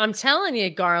I'm telling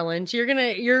you, Garland,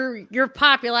 your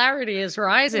popularity is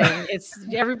rising. It's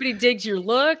everybody digs your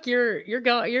look.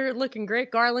 You're looking great,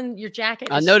 Garland. Your jacket.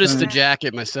 I noticed the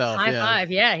jacket myself. High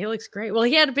five. Yeah, he looks great. Well,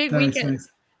 he had a big weekend. Thanks.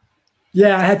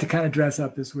 Yeah, I had to kind of dress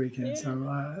up this weekend, so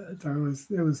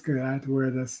it was good. I had to wear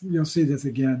this. You'll see this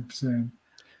again soon.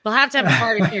 We'll have to have a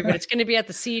party here, but it's going to be at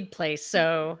the seed place.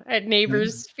 So at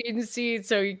Neighbors Feeding Seed.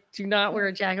 So you do not wear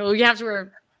a jacket. Well, you have to wear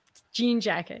a jean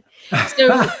jacket.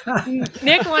 So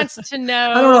Nick wants to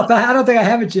know. I don't think I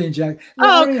have a jean jacket.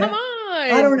 No, come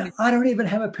on. I don't even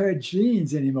have a pair of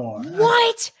jeans anymore.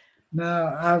 What?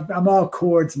 No, I'm all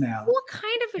cords now. What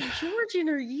kind of a Georgian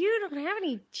are you? Don't have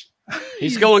any jeans.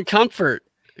 He's going comfort.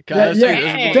 Cords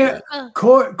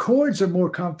are more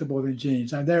comfortable than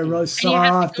jeans. They're really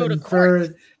soft and furry.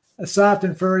 Soft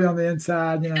and furry on the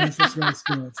inside, it's just really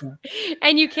good. So.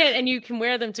 And you can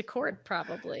wear them to court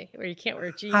probably, or you can't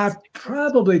wear jeans. I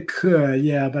probably could,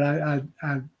 yeah, but I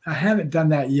haven't done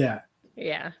that yet.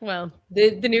 Yeah, well,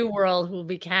 the new world will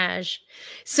be cash.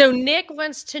 So Nick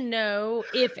wants to know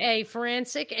if a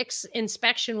forensic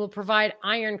inspection will provide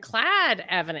ironclad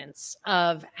evidence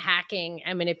of hacking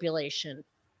and manipulation.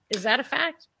 Is that a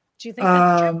fact? Do you think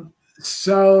that's true?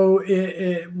 So,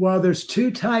 there's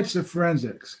two types of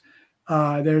forensics.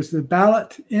 There's the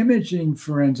ballot imaging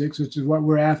forensics, which is what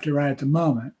we're after right at the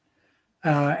moment.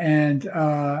 Yes,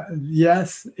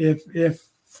 if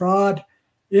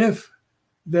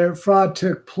their fraud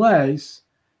took place,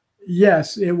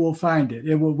 yes, it will find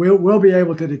it. We'll be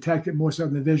able to detect it more so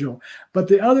than the visual. But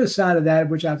the other side of that,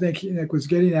 which I think Nick was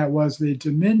getting at, was the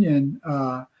Dominion.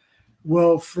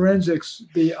 Will forensics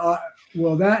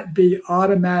will that be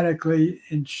automatically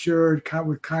ensured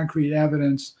with concrete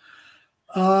evidence?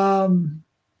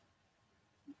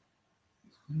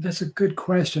 That's a good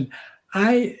question.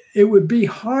 It would be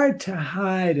hard to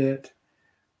hide it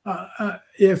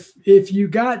if you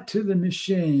got to the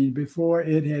machine before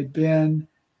it had been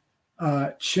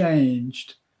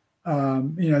changed.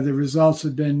 The results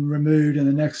had been removed and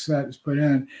the next set is put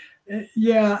in.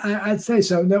 Yeah, I'd say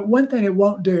so. The one thing it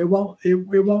won't do,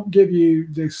 it won't give you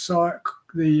the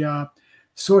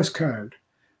source code.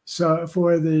 So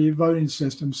for the voting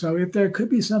system. So if there could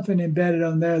be something embedded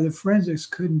on there, the forensics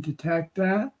couldn't detect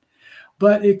that,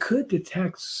 but it could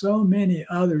detect so many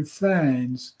other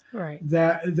things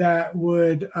that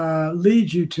would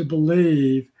lead you to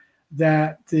believe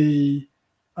that the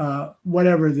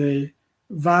whatever the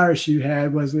virus you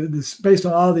had was based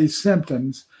on all these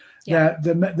symptoms. Yeah.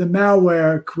 That the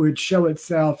malware could show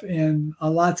itself in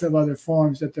lots of other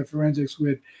forms that the forensics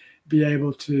would be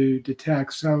able to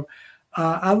detect. So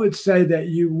I would say that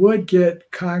you would get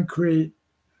concrete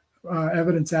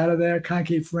evidence out of there,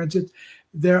 concrete forensics.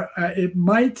 You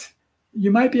might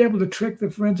be able to trick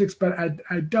the forensics, but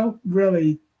I don't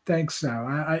really think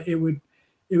so. It would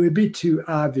be too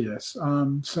obvious.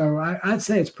 So I'd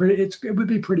say it would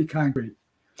be pretty concrete.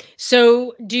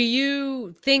 So do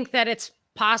you think that it's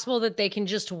possible that they can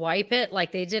just wipe it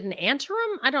like they did in Antrim?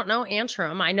 I don't know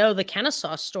Antrim. I know the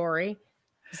Kennesaw story.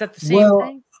 Is that the same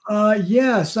thing?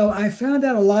 Yeah. So I found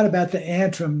out a lot about the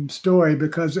Antrim story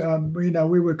because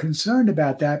we were concerned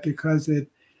about that because it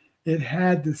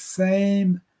had the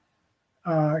same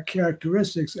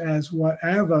characteristics as what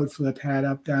our vote flip had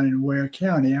up down in Ware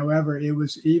County. However, it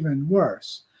was even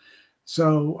worse.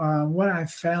 So what I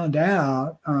found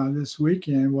out this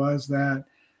weekend was that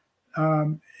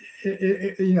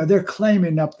they're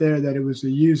claiming up there that it was a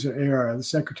user error. The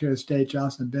Secretary of State,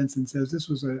 Jocelyn Benson, says this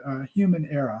was a human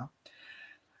error.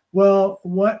 Well,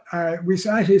 we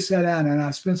actually sat down and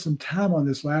I spent some time on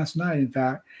this last night, in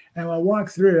fact, and I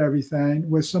walked through everything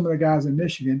with some of the guys in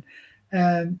Michigan,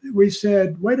 and we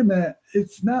said, wait a minute,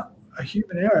 it's not a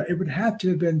human error. It would have to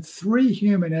have been three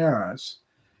human errors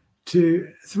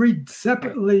three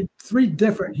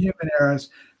different human errors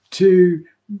to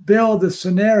build the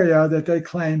scenario that they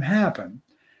claim happened.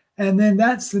 And then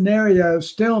that scenario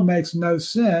still makes no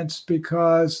sense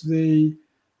because it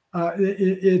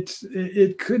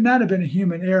could not have been a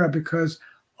human error because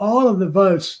all of the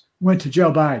votes went to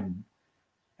Joe Biden,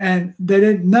 and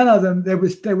none of them. They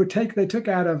took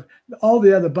out of all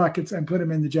the other buckets and put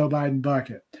them in the Joe Biden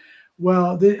bucket.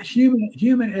 Well, the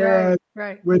human errors,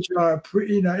 right. which are,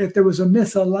 if there was a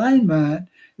misalignment,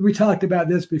 we talked about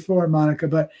this before, Monica,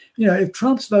 but, if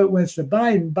Trump's vote went to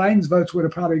Biden, Biden's votes would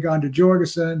have probably gone to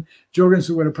Jorgensen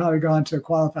would have probably gone to a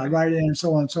qualified write-in, and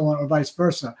so on, or vice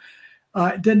versa.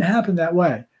 It didn't happen that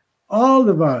way. All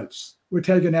the votes were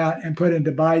taken out and put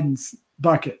into Biden's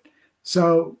bucket.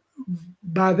 So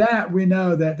by that, we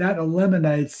know that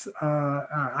eliminates,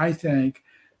 I think,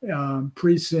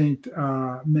 precinct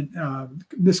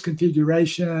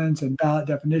misconfigurations and ballot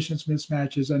definitions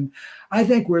mismatches. And I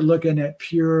think we're looking at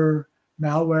pure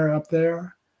malware up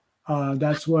there.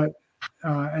 That's what,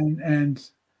 there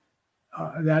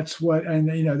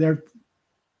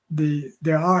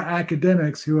are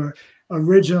academics who are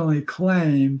originally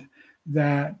claimed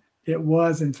that it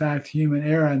was in fact human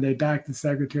error, and they backed the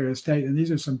Secretary of State. And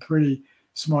these are some pretty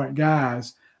smart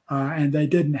guys. And they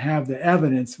didn't have the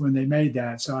evidence when they made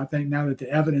that. So I think now that the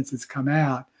evidence has come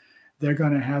out, they're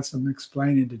going to have some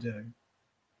explaining to do.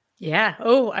 Yeah.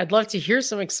 Oh, I'd love to hear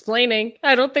some explaining.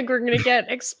 I don't think we're going to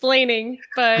get explaining,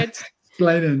 but.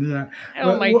 Explaining, yeah.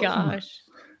 Oh, my gosh.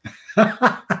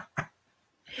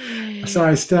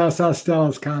 Sorry, saw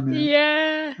Stella's comment.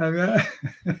 Yeah. What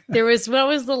was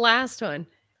the last one?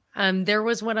 There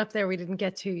was one up there we didn't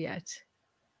get to yet.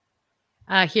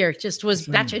 Here, was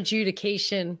batch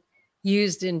adjudication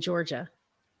used in Georgia?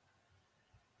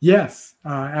 Yes,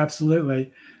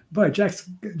 absolutely. But Jack's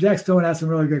throwing out some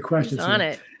really good questions. He's on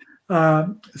it.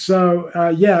 So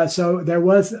there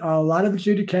was a lot of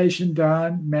adjudication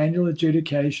done, manual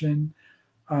adjudication.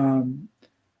 In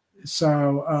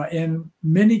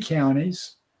many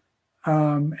counties,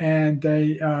 and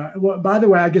they, by the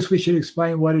way, I guess we should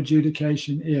explain what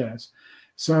adjudication is.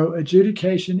 So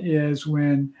adjudication is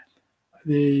when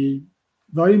the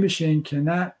voting machine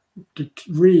cannot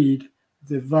read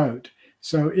the vote.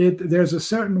 So there's a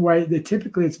certain way that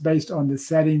typically it's based on the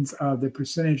settings of the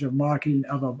percentage of marking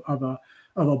of a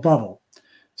bubble.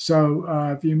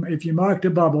 So if you marked a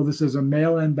bubble, this is a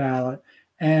mail-in ballot,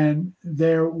 and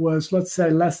there was, let's say,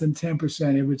 less than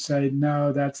 10%, it would say,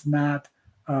 no, that's not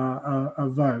a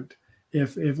vote.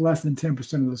 If less than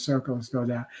 10% of the circles go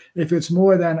down. If it's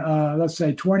more than, let's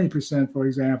say, 20%, for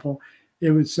example, it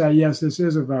would say, yes, this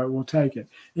is a vote, we'll take it.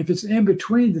 If it's in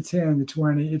between the 10 and the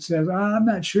 20, it says, I'm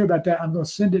not sure about that, I'm going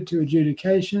to send it to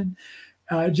adjudication.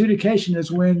 Adjudication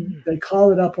is when they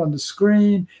call it up on the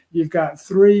screen. You've got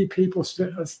three people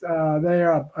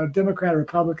there, a Democrat, a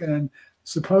Republican, and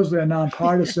supposedly a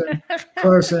nonpartisan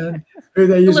person who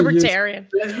they usually libertarian.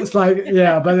 It's like,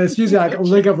 yeah, but it's usually like a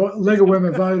League of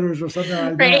Women Voters or something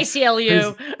like that.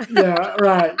 ACLU. Yeah,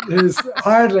 right. Who's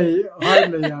hardly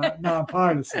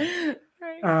nonpartisan.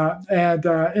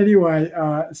 Anyway,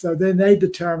 so then they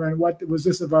determine was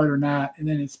this a vote or not, and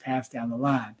then it's passed down the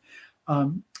line.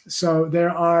 So there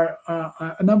are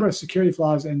a number of security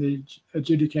flaws in the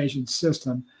adjudication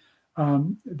system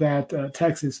that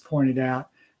Texas pointed out,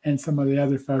 and some of the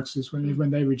other folks is when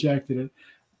they rejected it.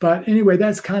 But anyway,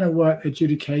 that's kind of what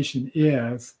adjudication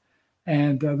is.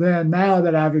 And then now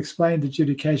that I've explained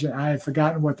adjudication, I have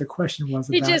forgotten what the question was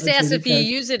about. He just asked if you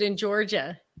use it in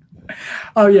Georgia.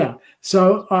 Oh, yeah.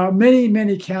 So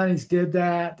many counties did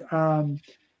that.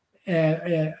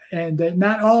 And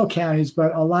not all counties,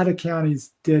 but a lot of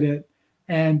counties did it.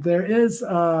 And there is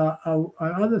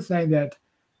another thing that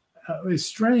is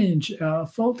strange.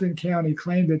 Fulton County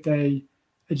claimed that they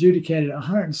adjudicated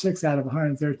 106 out of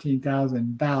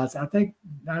 113,000 ballots. I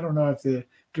don't know if the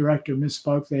director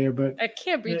misspoke there, but it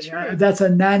can't be true. That's a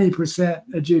 90%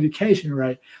 adjudication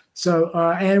rate. So,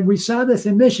 and we saw this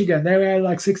in Michigan. They were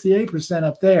like 68%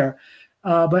 up there,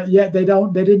 but yet they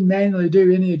didn't manually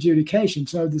do any adjudication.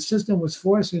 So the system was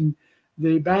forcing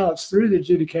the ballots through the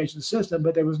adjudication system,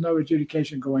 but there was no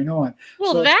adjudication going on.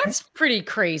 Well, so that's pretty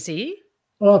crazy.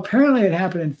 Well, apparently it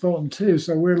happened in Fulton too.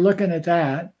 So we're looking at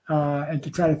that and to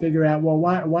try to figure out, well,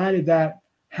 why did that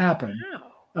happen?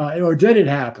 Wow. Or did it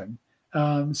happen?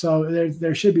 So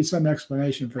there should be some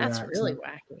explanation for that. That's really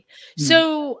wacky.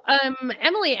 So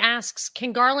Emily asks,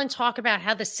 can Garland talk about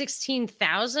how the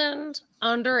 16,000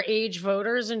 underage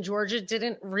voters in Georgia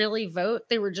didn't really vote?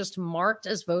 They were just marked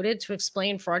as voted to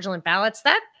explain fraudulent ballots.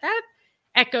 That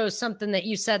echoes something that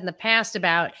you said in the past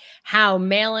about how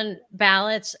mail-in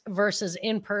ballots versus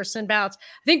in-person ballots.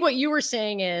 I think what you were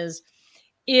saying is,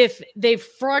 if they've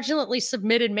fraudulently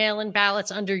submitted mail-in ballots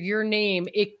under your name,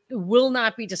 it will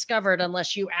not be discovered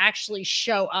unless you actually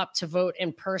show up to vote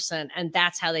in person. And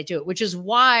that's how they do it, which is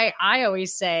why I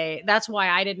always say, that's why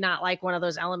I did not like one of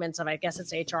those elements of, I guess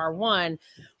it's HR 1,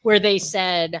 where they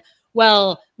said,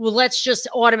 well, let's just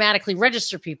automatically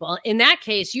register people. In that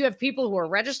case, you have people who are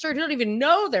registered who don't even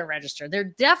know they're registered. They're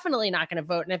definitely not going to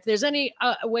vote. And if there's any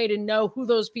way to know who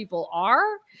those people are,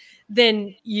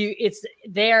 then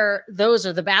those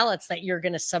are the ballots that you're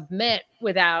going to submit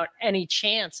without any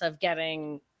chance of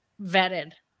getting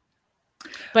vetted.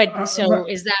 But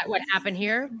is that what happened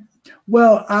here?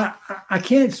 Well, I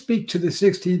can't speak to the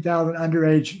 16,000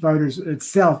 underage voters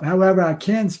itself. However, I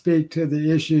can speak to the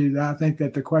issue that I think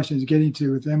that the question is getting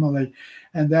to with Emily,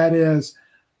 and that is,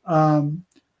 I'll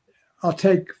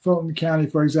take Fulton County,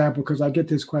 for example, because I get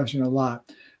this question a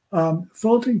lot.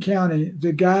 Fulton County,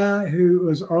 the guy who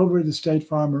was over the State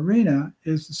Farm Arena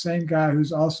is the same guy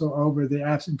who's also over the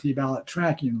absentee ballot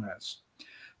tracking list.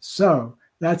 So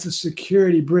that's a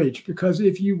security breach, because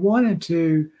if you wanted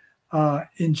to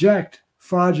inject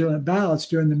fraudulent ballots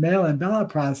during the mail-in ballot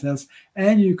process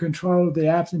and you controlled the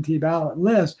absentee ballot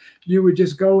list, you would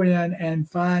just go in and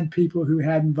find people who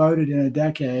hadn't voted in a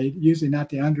decade, usually not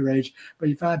the underage, but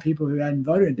you find people who hadn't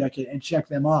voted in a decade and check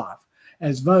them off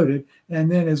as voted.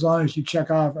 And then as long as you check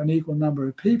off an equal number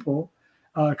of people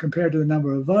compared to the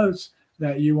number of votes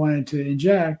that you wanted to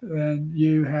inject, then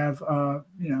you have,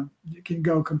 you can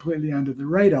go completely under the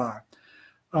radar.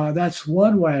 That's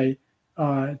one way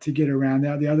to get around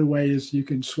that. The other way is you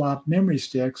can swap memory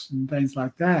sticks and things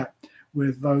like that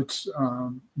with votes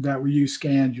that you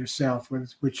scanned yourself,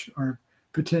 which are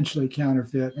potentially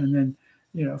counterfeit, and then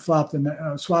swap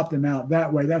them out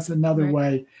that way. That's another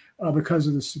way because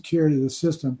of the security of the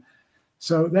system.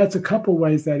 So that's a couple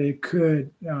ways that it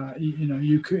could,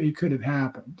 it could have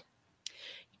happened.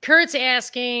 Kurt's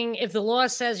asking, if the law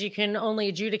says you can only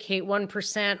adjudicate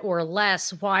 1% or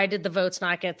less, why did the votes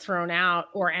not get thrown out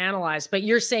or analyzed? But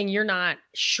you're saying you're not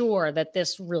sure that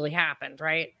this really happened,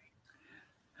 right?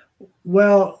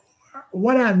 Well,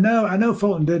 what I know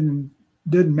Fulton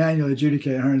didn't manually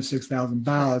adjudicate 106,000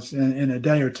 ballots in a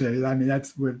day or two. I mean,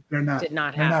 that's what they're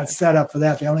not set up for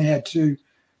that. They only had two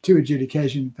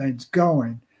adjudication things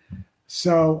going.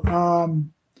 So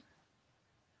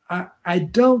I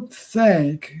don't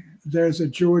think there's a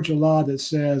Georgia law that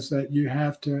says that you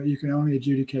can only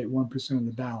adjudicate 1% of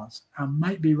the ballots. I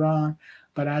might be wrong,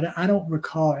 but I don't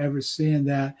recall ever seeing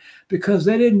that, because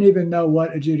they didn't even know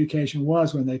what adjudication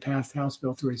was when they passed House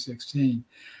Bill 316.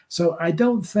 So I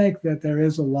don't think that there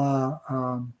is a law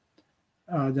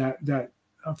that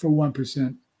for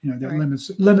 1%,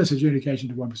 that limits adjudication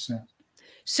to 1%.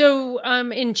 So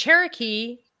in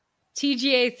Cherokee,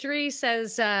 TGA 3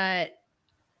 says,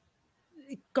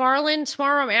 Garland,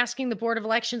 tomorrow I'm asking the Board of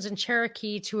Elections in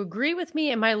Cherokee to agree with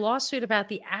me in my lawsuit about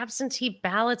the absentee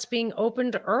ballots being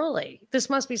opened early. This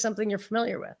must be something you're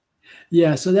familiar with.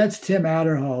 Yeah, so that's Tim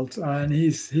Adderholt, and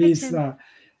he's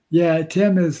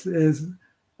Tim is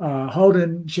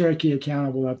holding Cherokee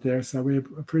accountable up there, so we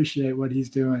appreciate what he's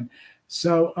doing.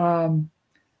 So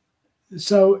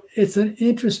so it's an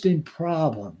interesting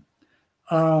problem.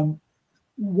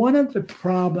 One of the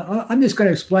problems, I'm just going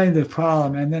to explain the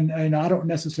problem, and then I don't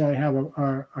necessarily have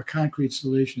a concrete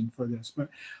solution for this, but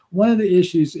one of the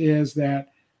issues is that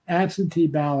absentee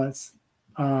ballots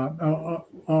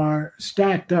are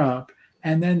stacked up,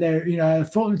 and then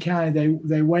at Fulton County,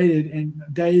 they waited in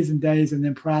days and days and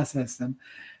then processed them.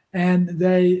 And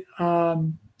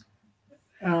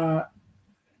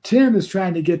Tim is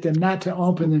trying to get them not to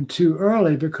open them too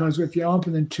early, because if you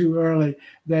open them too early,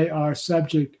 they are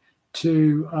subject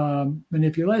to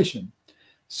manipulation.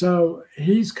 So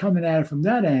he's coming at it from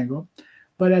that angle.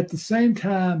 But at the same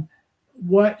time,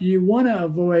 what you want to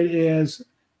avoid is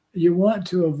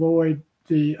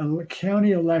the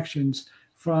county elections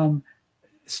from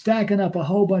stacking up a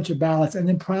whole bunch of ballots and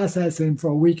then processing them for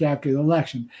a week after the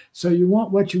election. So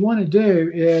what you want to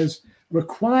do is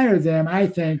require them, I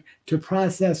think, to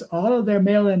process all of their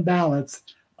mail-in ballots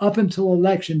up until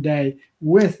Election Day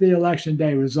with the Election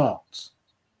Day results.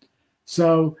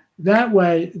 So that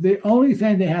way, the only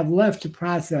thing they have left to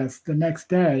process the next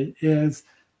day is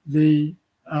the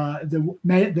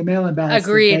mail-in ballots.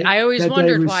 Agreed. I always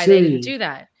wondered why they didn't do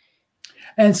that.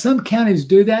 And some counties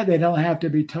do that. They don't have to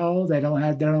be told. They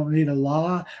don't need a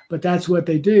law, but that's what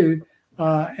they do,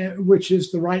 which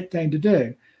is the right thing to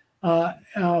do.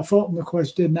 Fulton, of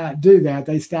course, did not do that.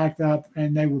 They stacked up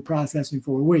and they were processing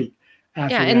for a week.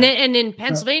 Yeah, and in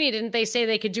Pennsylvania, didn't they say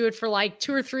they could do it for like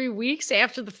 2 or 3 weeks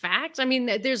after the fact? I mean,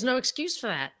 there's no excuse for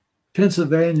that.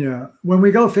 Pennsylvania, when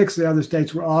we go fix the other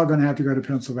states, we're all going to have to go to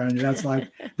Pennsylvania. That's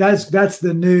like that's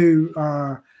the new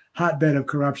hotbed of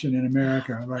corruption in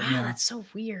America right now. That's so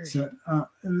weird.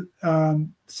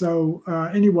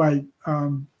 Anyway,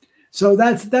 so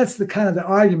that's the kind of the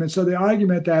argument. So the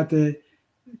argument that the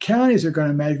counties are going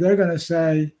to make, they're going to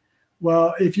say,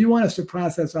 well, if you want us to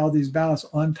process all these ballots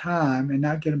on time and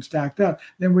not get them stacked up,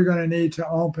 then we're going to need to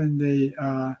open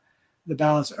the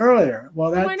ballots earlier.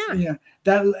 Well, why not?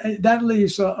 That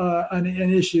leaves an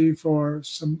issue for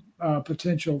some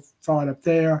potential thought up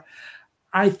there.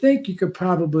 I think you could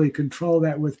probably control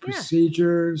that with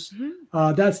procedures.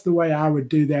 Mm-hmm. That's the way I would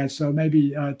do that. So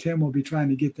maybe Tim will be trying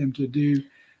to get them to do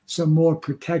some more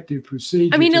protective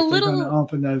procedures. I mean, if they're going to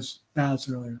open those ballots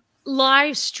earlier.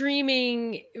 Live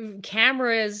streaming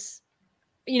cameras,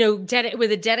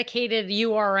 with a dedicated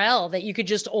URL that you could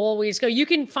just always go. You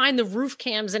can find the roof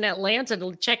cams in Atlanta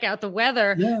to check out the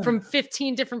weather from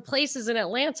 15 different places in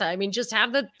Atlanta. I mean, just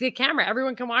have the camera.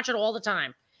 Everyone can watch it all the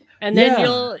time. And then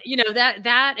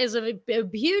that is a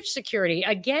huge security.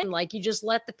 Again, like, you just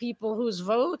let the people whose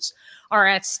votes are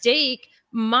at stake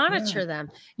monitor them.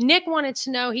 Nick wanted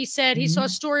to know, he said he saw a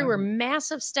story where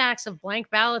massive stacks of blank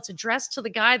ballots addressed to the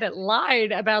guy that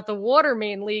lied about the water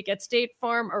main leak at State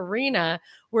Farm Arena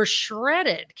were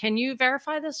shredded. Can you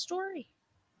verify this story?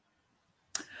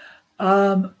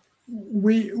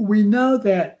 We know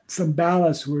that some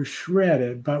ballots were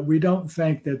shredded, but we don't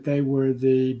think that they were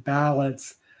the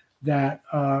ballots that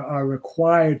are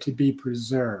required to be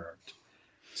preserved.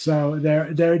 So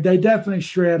they definitely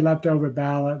shred leftover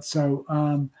ballots. So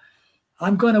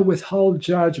I'm going to withhold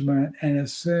judgment and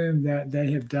assume that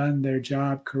they have done their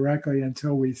job correctly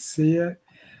until we see it.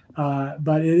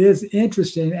 But it is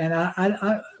interesting, and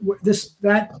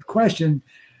that question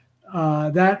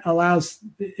that allows,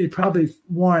 it probably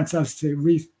warrants us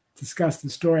to discuss the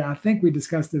story. I think we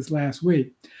discussed this last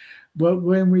week, but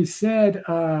when we said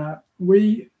the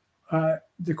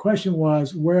question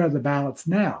was, where are the ballots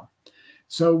now?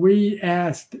 So we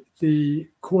asked the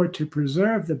court to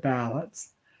preserve the ballots,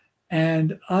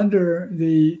 and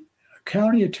the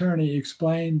county attorney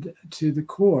explained to the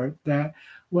court that,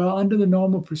 well, under the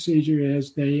normal procedure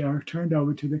is they are turned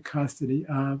over to the custody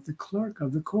of the clerk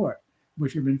of the court,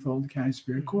 which had been Fulton County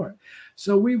Superior Court.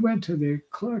 So we went to the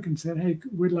clerk and said, hey,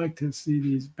 we'd like to see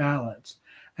these ballots.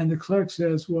 And the clerk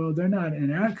says, well, they're not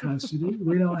in our custody.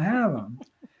 We don't have them.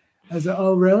 I said,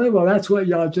 oh, really? Well, that's what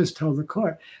y'all just told the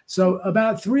court. So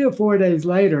about 3 or 4 days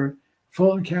later,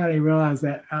 Fulton County realized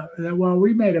that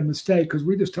we made a mistake, because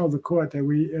we just told the court that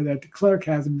the clerk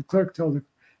has them. The clerk told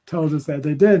us that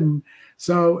they didn't.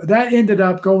 So that ended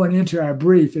up going into our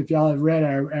brief. If y'all have read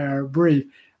our brief,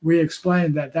 we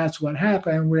explained that that's what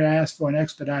happened. We asked for an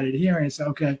expedited hearing. So,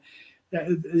 okay,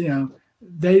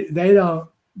 they don't.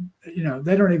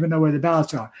 They don't even know where the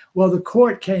ballots are. Well, the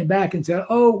court came back and said,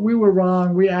 oh, we were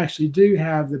wrong. We actually do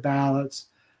have the ballots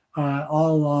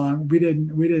all along. We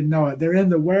didn't know it. They're in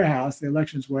the warehouse, the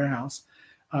elections warehouse.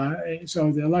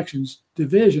 So the elections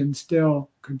division still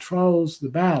controls the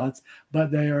ballots,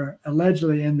 but they are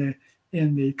allegedly in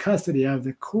the custody of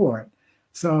the court.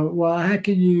 So, well, how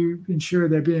can you ensure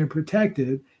they're being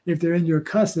protected if they're in your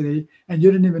custody and you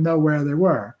didn't even know where they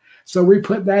were? So we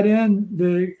put that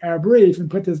in our brief and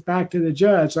put this back to the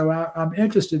judge. So I'm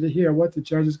interested to hear what the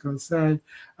judge is going to say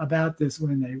about this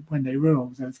when they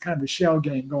rule. So it's kind of a shell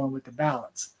game going with the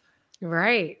ballots.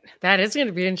 Right. That is going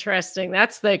to be interesting.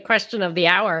 That's the question of the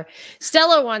hour.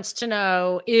 Stella wants to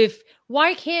know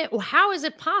how is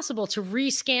it possible to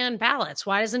rescan ballots?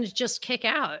 Why doesn't it just kick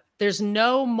out? There's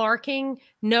no marking,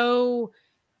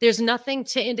 there's nothing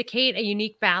to indicate a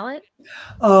unique ballot.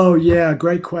 Oh, yeah.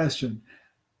 Great question.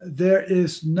 There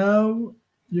is no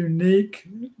unique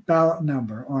ballot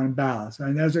number on ballots.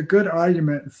 And there's a good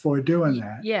argument for doing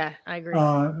that. Yeah, I agree.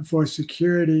 For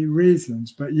security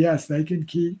reasons. But yes, they can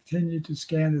continue to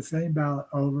scan the same ballot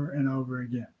over and over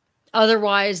again.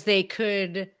 Otherwise, they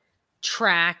could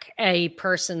track a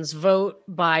person's vote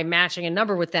by matching a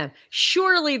number with them.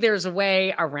 Surely there's a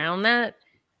way around that.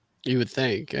 You would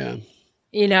think, yeah.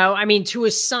 To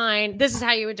assign, this is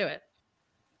how you would do it.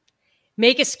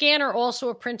 Make a scanner also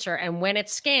a printer, and when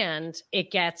it's scanned,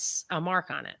 it gets a mark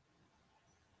on it.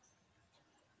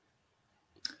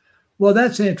 Well,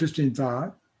 that's an interesting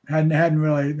thought. Hadn't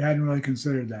really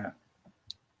considered that.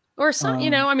 Or some,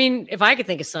 I mean, if I could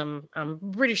think of some, I'm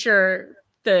pretty sure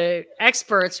the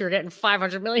experts who are getting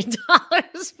 $500 million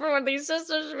for one of these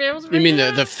systems should be able to. You mean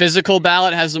the physical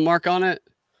ballot has a mark on it?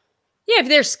 Yeah, if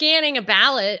they're scanning a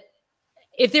ballot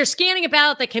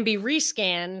that can be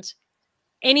rescanned,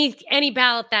 any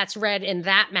ballot that's read in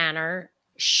that manner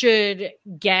should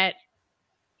get,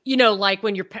 like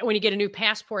when you get a new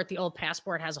passport, the old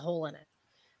passport has a hole in it.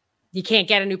 You can't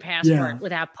get a new passport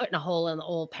without putting a hole in the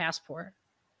old passport.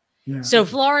 Yeah. So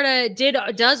Florida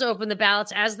does open the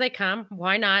ballots as they come.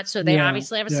 Why not? So they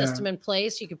obviously have a system in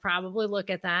place. You could probably look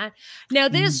at that. Now,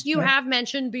 this you have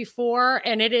mentioned before,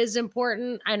 and it is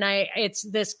important. And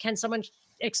can someone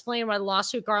explain why the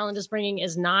lawsuit Garland is bringing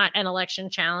is not an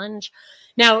election challenge?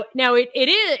 Now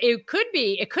it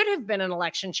could have been an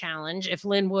election challenge if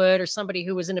Lynn Wood or somebody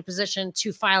who was in a position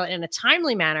to file it in a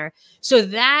timely manner. So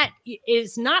that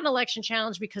is not an election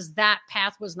challenge because that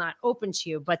path was not open to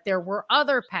you, but there were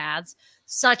other paths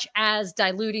such as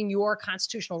diluting your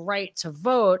constitutional right to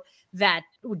vote that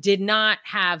did not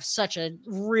have such a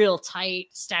real tight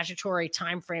statutory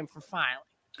time frame for filing.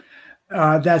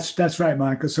 That's right,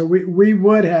 Monica. So we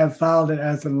would have filed it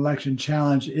as an election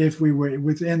challenge if we were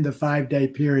within the 5-day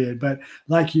period. But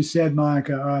like you said,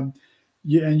 Monica, I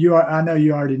know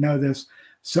you already know this.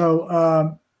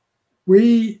 So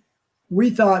we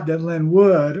thought that Lynn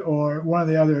Wood or one of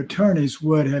the other attorneys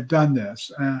would have done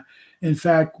this. In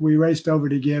fact, we raced over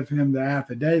to give him the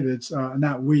affidavits.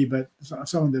 Not we, but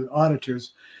some of the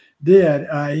auditors did.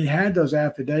 He had those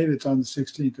affidavits on the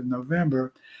 16th of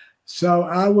November. So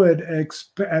I would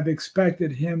have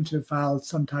expected him to file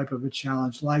some type of a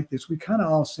challenge like this. We kind of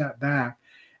all sat back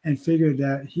and figured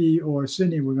that he or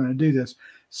Sydney were going to do this.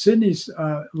 Sydney's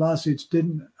lawsuits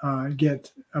didn't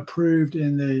get approved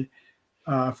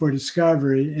for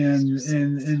discovery in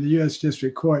the U.S.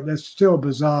 District Court. That's still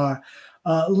bizarre.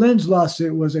 Lynn's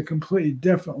lawsuit was a completely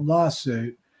different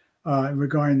lawsuit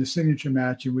regarding the signature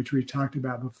matching, which we talked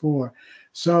about before.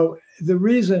 So the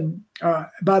reason,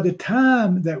 by the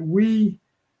time that we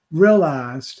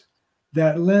realized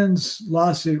that Lynn's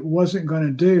lawsuit wasn't going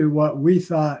to do what we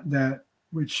thought that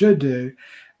it should do,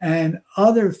 and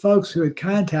other folks who had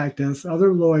contacted us,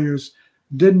 other lawyers,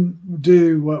 didn't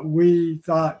do what we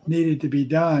thought needed to be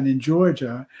done in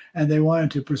Georgia, and they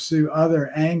wanted to pursue other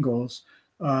angles,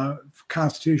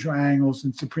 constitutional angles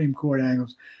and Supreme Court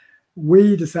angles,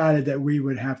 we decided that we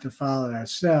would have to file it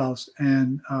ourselves,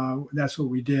 and that's what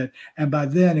we did. And by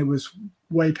then, it was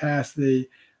way past the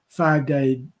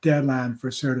 5-day deadline for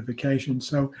certification.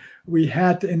 So we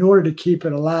had to, in order to keep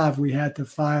it alive, we had to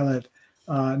file it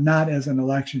not as an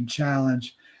election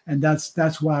challenge, and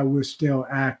that's why we're still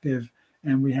active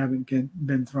and we haven't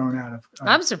been thrown out of.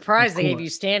 I'm surprised they gave you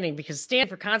standing, because stand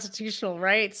for constitutional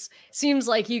rights seems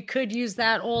like you could use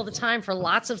that all the time for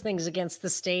lots of things against the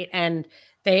state, and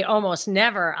they almost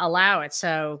never allow it.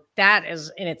 So that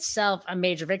is in itself a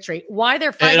major victory. Why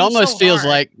they're fighting it almost so feels hard.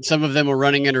 like some of them were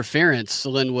running interference,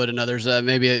 Linwood and others.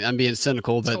 Maybe I'm being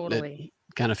cynical, but It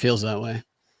kind of feels that way.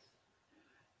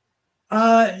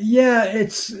 Yeah,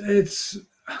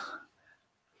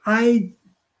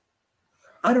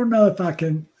 I don't know if I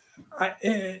can.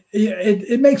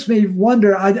 It makes me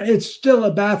wonder. It's still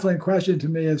a baffling question to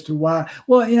me as to why.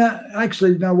 Well,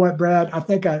 actually, you know what, Brad? I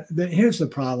think here's the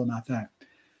problem. I think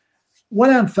what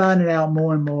I'm finding out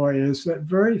more and more is that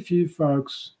very few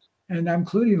folks, and I'm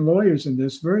including lawyers in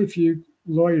this, very few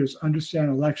lawyers understand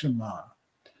election law.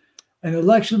 And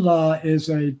election law is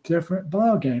a different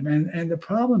ballgame. And the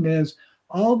problem is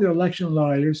all the election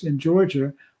lawyers in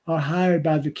Georgia are hired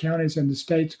by the counties and the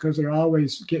states because they're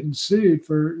always getting sued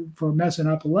for messing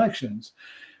up elections.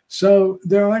 So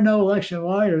there are no election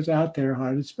lawyers out there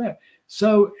hard to spend.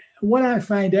 So what I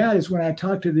find out is when I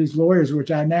talk to these lawyers,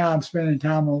 which I'm spending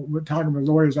time talking with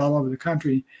lawyers all over the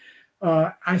country,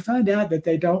 I find out that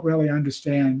they don't really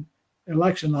understand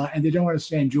election law and they don't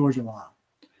understand Georgia law.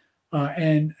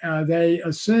 And they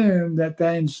assume that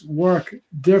things work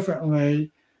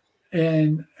differently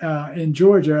in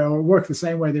Georgia or work the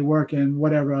same way they work in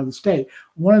whatever other state.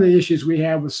 One of the issues we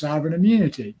have was sovereign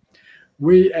immunity.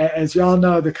 We, as y'all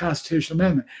know, the Constitutional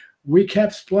Amendment, we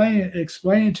kept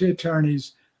explaining to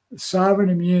attorneys sovereign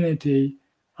immunity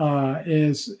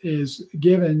is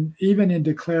given even in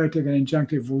declarative and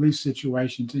injunctive relief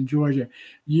situations in Georgia.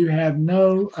 You have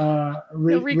no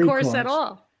recourse at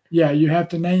all. Yeah, you have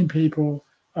to name people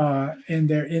in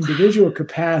their individual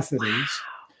capacities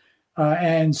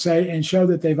and show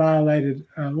that they violated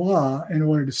law in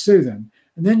order to sue them.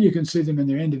 And then you can sue them in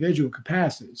their individual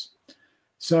capacities.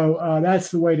 So that's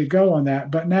the way to go on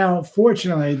that. But now,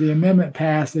 fortunately, the amendment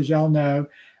passed, as y'all know,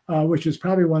 which was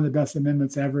probably one of the best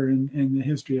amendments ever in the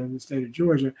history of the state of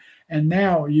Georgia. And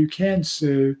now you can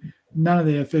sue. None of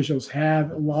the officials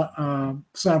have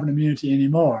sovereign immunity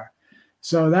anymore.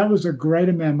 So that was a great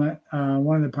amendment.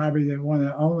 One of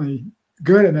the only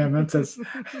good amendments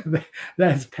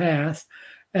that's passed.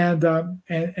 And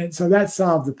so that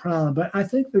solved the problem. But I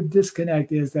think the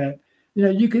disconnect is that,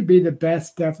 you could be the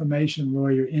best defamation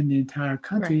lawyer in the entire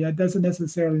country. Right. That doesn't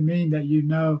necessarily mean that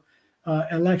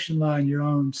election law in your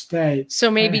own state. So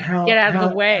maybe get out of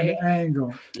the way.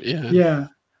 Angle. Yeah. Yeah.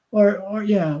 Or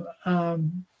yeah.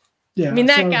 Yeah. I mean,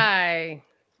 that guy,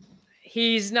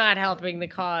 he's not helping the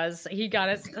cause. He got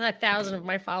 1,000 of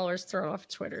my followers thrown off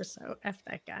Twitter. So F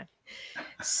that guy.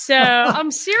 So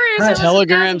I'm serious.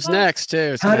 Telegram's next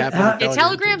too.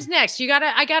 Telegram's next.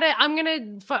 I'm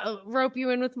going to rope you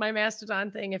in with my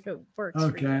Mastodon thing if it works.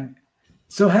 Okay.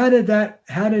 So how did that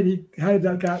got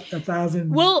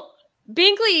 1,000? Well,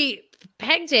 Binkley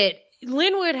pegged it.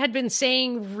 Linwood had been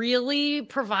saying really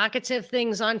provocative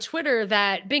things on Twitter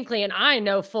that Binkley and I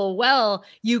know full well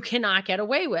you cannot get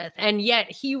away with. And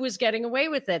yet he was getting away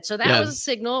with it. So that was a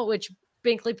signal, which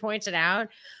Binkley pointed out.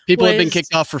 People have been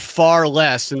kicked off for far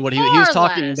less than what he was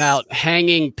talking about,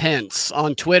 hanging Pence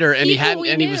on Twitter, and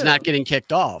he was not getting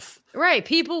kicked off. Right.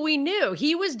 People we knew.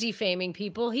 He was defaming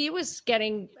people. He was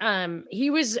getting, he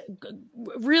was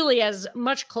really as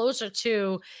much closer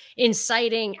to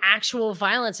inciting actual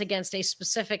violence against a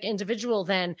specific individual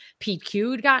than Pete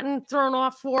Q had gotten thrown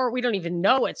off for. We don't even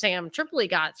know what Sam Tripoli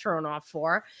got thrown off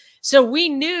for. So we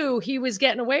knew he was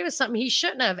getting away with something he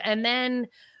shouldn't have. And then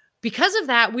because of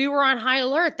that, we were on high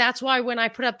alert. That's why when I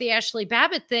put up the Ashley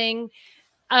Babbitt thing,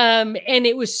 and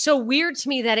it was so weird to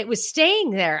me that it was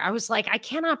staying there. I was like, I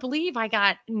cannot believe I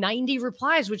got 90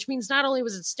 replies, which means not only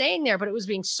was it staying there, but it was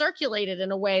being circulated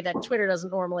in a way that Twitter doesn't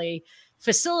normally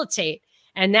facilitate.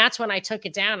 And that's when I took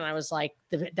it down and I was like,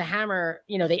 the hammer,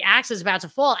 the axe is about to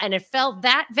fall. And it fell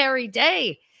that very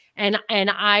day. And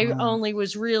I only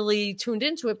was really tuned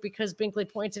into it because Binkley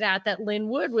pointed out that Lynn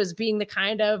Wood was being the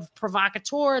kind of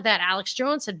provocateur that Alex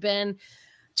Jones had been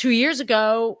 2 years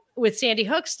ago with Sandy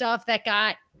Hook stuff that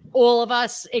got all of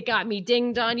us. It got me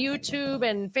dinged on YouTube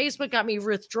and Facebook, got me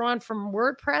withdrawn from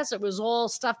WordPress. It was all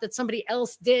stuff that somebody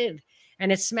else did.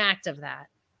 And it smacked of that.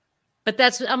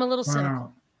 But I'm a little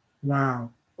cynical.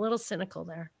 Wow. A little cynical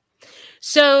there.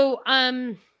 So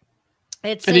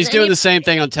he's doing the same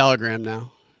thing on Telegram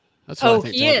now. That's what I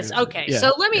think he is. Okay. Yeah,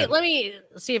 so let me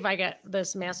see if I get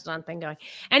this Mastodon thing going.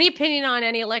 Any opinion on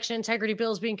any election integrity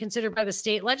bills being considered by the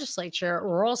state legislature?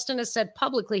 Ralston has said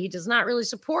publicly he does not really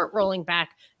support rolling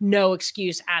back no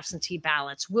excuse absentee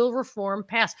ballots. Will reform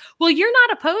pass? Well, you're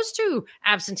not opposed to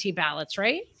absentee ballots,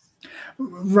 right?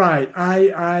 Right.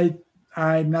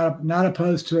 I'm not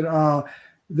opposed to it at all.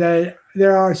 There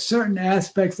are certain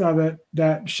aspects of it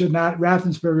that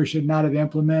Raffensperger should not have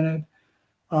implemented.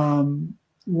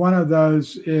 One of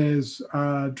those is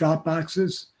drop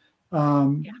boxes.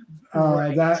 That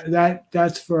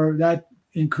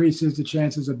increases the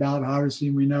chances of ballot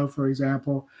harvesting. We know, for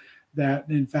example, that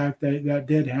in fact that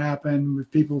did happen with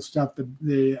people stuffed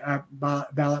the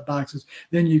ballot boxes.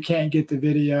 Then you can't get the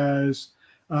videos.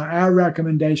 Our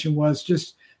recommendation was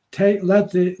just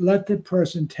let the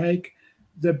person take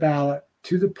the ballot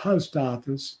to the post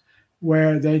office,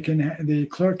 where the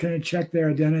clerk can check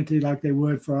their identity like they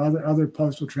would for other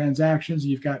postal transactions.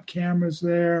 You've got cameras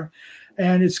there,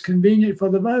 and it's convenient for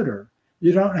the voter.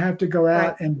 You don't have to go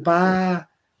out and buy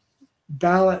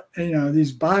ballot,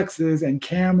 these boxes and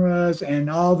cameras and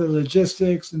all the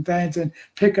logistics and things and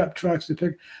pickup trucks to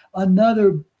pick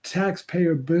another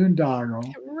taxpayer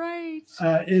boondoggle. Right.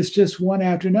 It's just one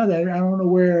after another. I don't know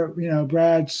where,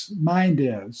 Brad's mind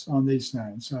is on these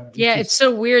things. So it's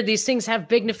so weird. These things have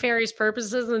big nefarious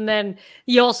purposes. And then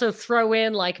you also throw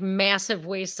in like massive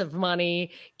waste of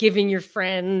money, giving your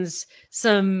friends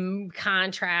some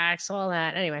contracts, all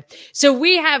that. Anyway, so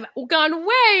we have gone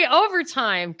way over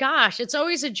time. Gosh, it's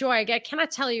always a joy. I cannot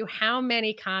tell you how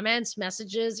many comments,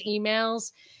 messages,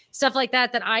 emails, stuff like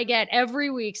that I get every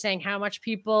week saying how much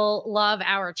people love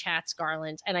our chats,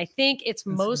 Garland. And I think it's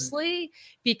mostly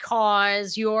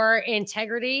because your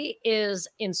integrity is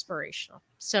inspirational.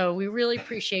 So we really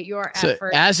appreciate your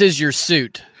effort. As is your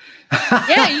suit.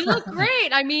 Yeah, you look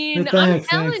great. I mean, I'm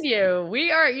telling you,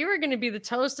 you are going to be the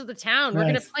toast of the town. We're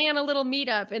going to plan a little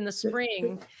meetup in the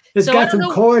spring. It's got some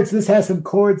cords. This has some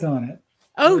cords on it.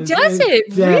 Oh, does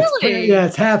it really? Yeah,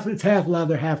 it's half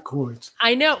leather, half quartz.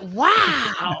 I know.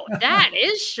 Wow, that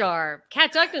is sharp.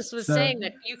 Kat Douglas was saying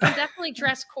that you can definitely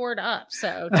dress cord up,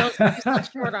 so don't be so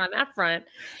short on that front.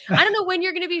 I don't know when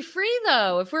you're going to be free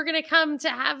though. If we're going to come to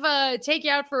have take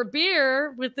you out for a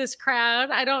beer with this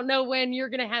crowd, I don't know when you're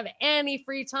going to have any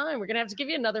free time. We're going to have to give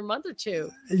you another month or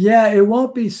two. Yeah, it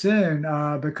won't be soon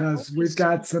because we've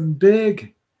got some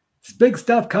big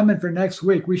stuff coming for next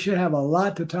week. We should have a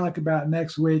lot to talk about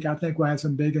next week. I think we'll have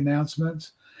some big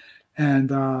announcements, and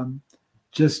we'll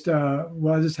just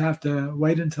have to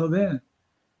wait until then.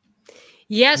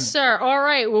 Yes, sir. All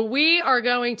right. Well, we are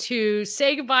going to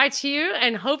say goodbye to you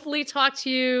and hopefully talk to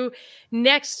you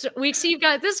next week. So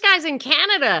this guy's in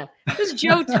Canada. This is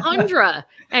Joe Tundra,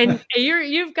 and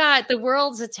you've got the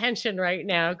world's attention right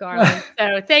now, Garland.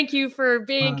 So thank you for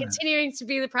continuing to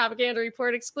be the Propaganda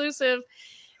Report exclusive.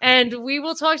 And we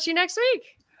will talk to you next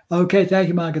week. Okay. Thank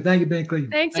you, Monica. Thank you, Binkley.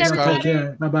 Thanks everybody. Take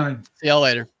care. Bye-bye. See y'all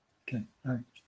later.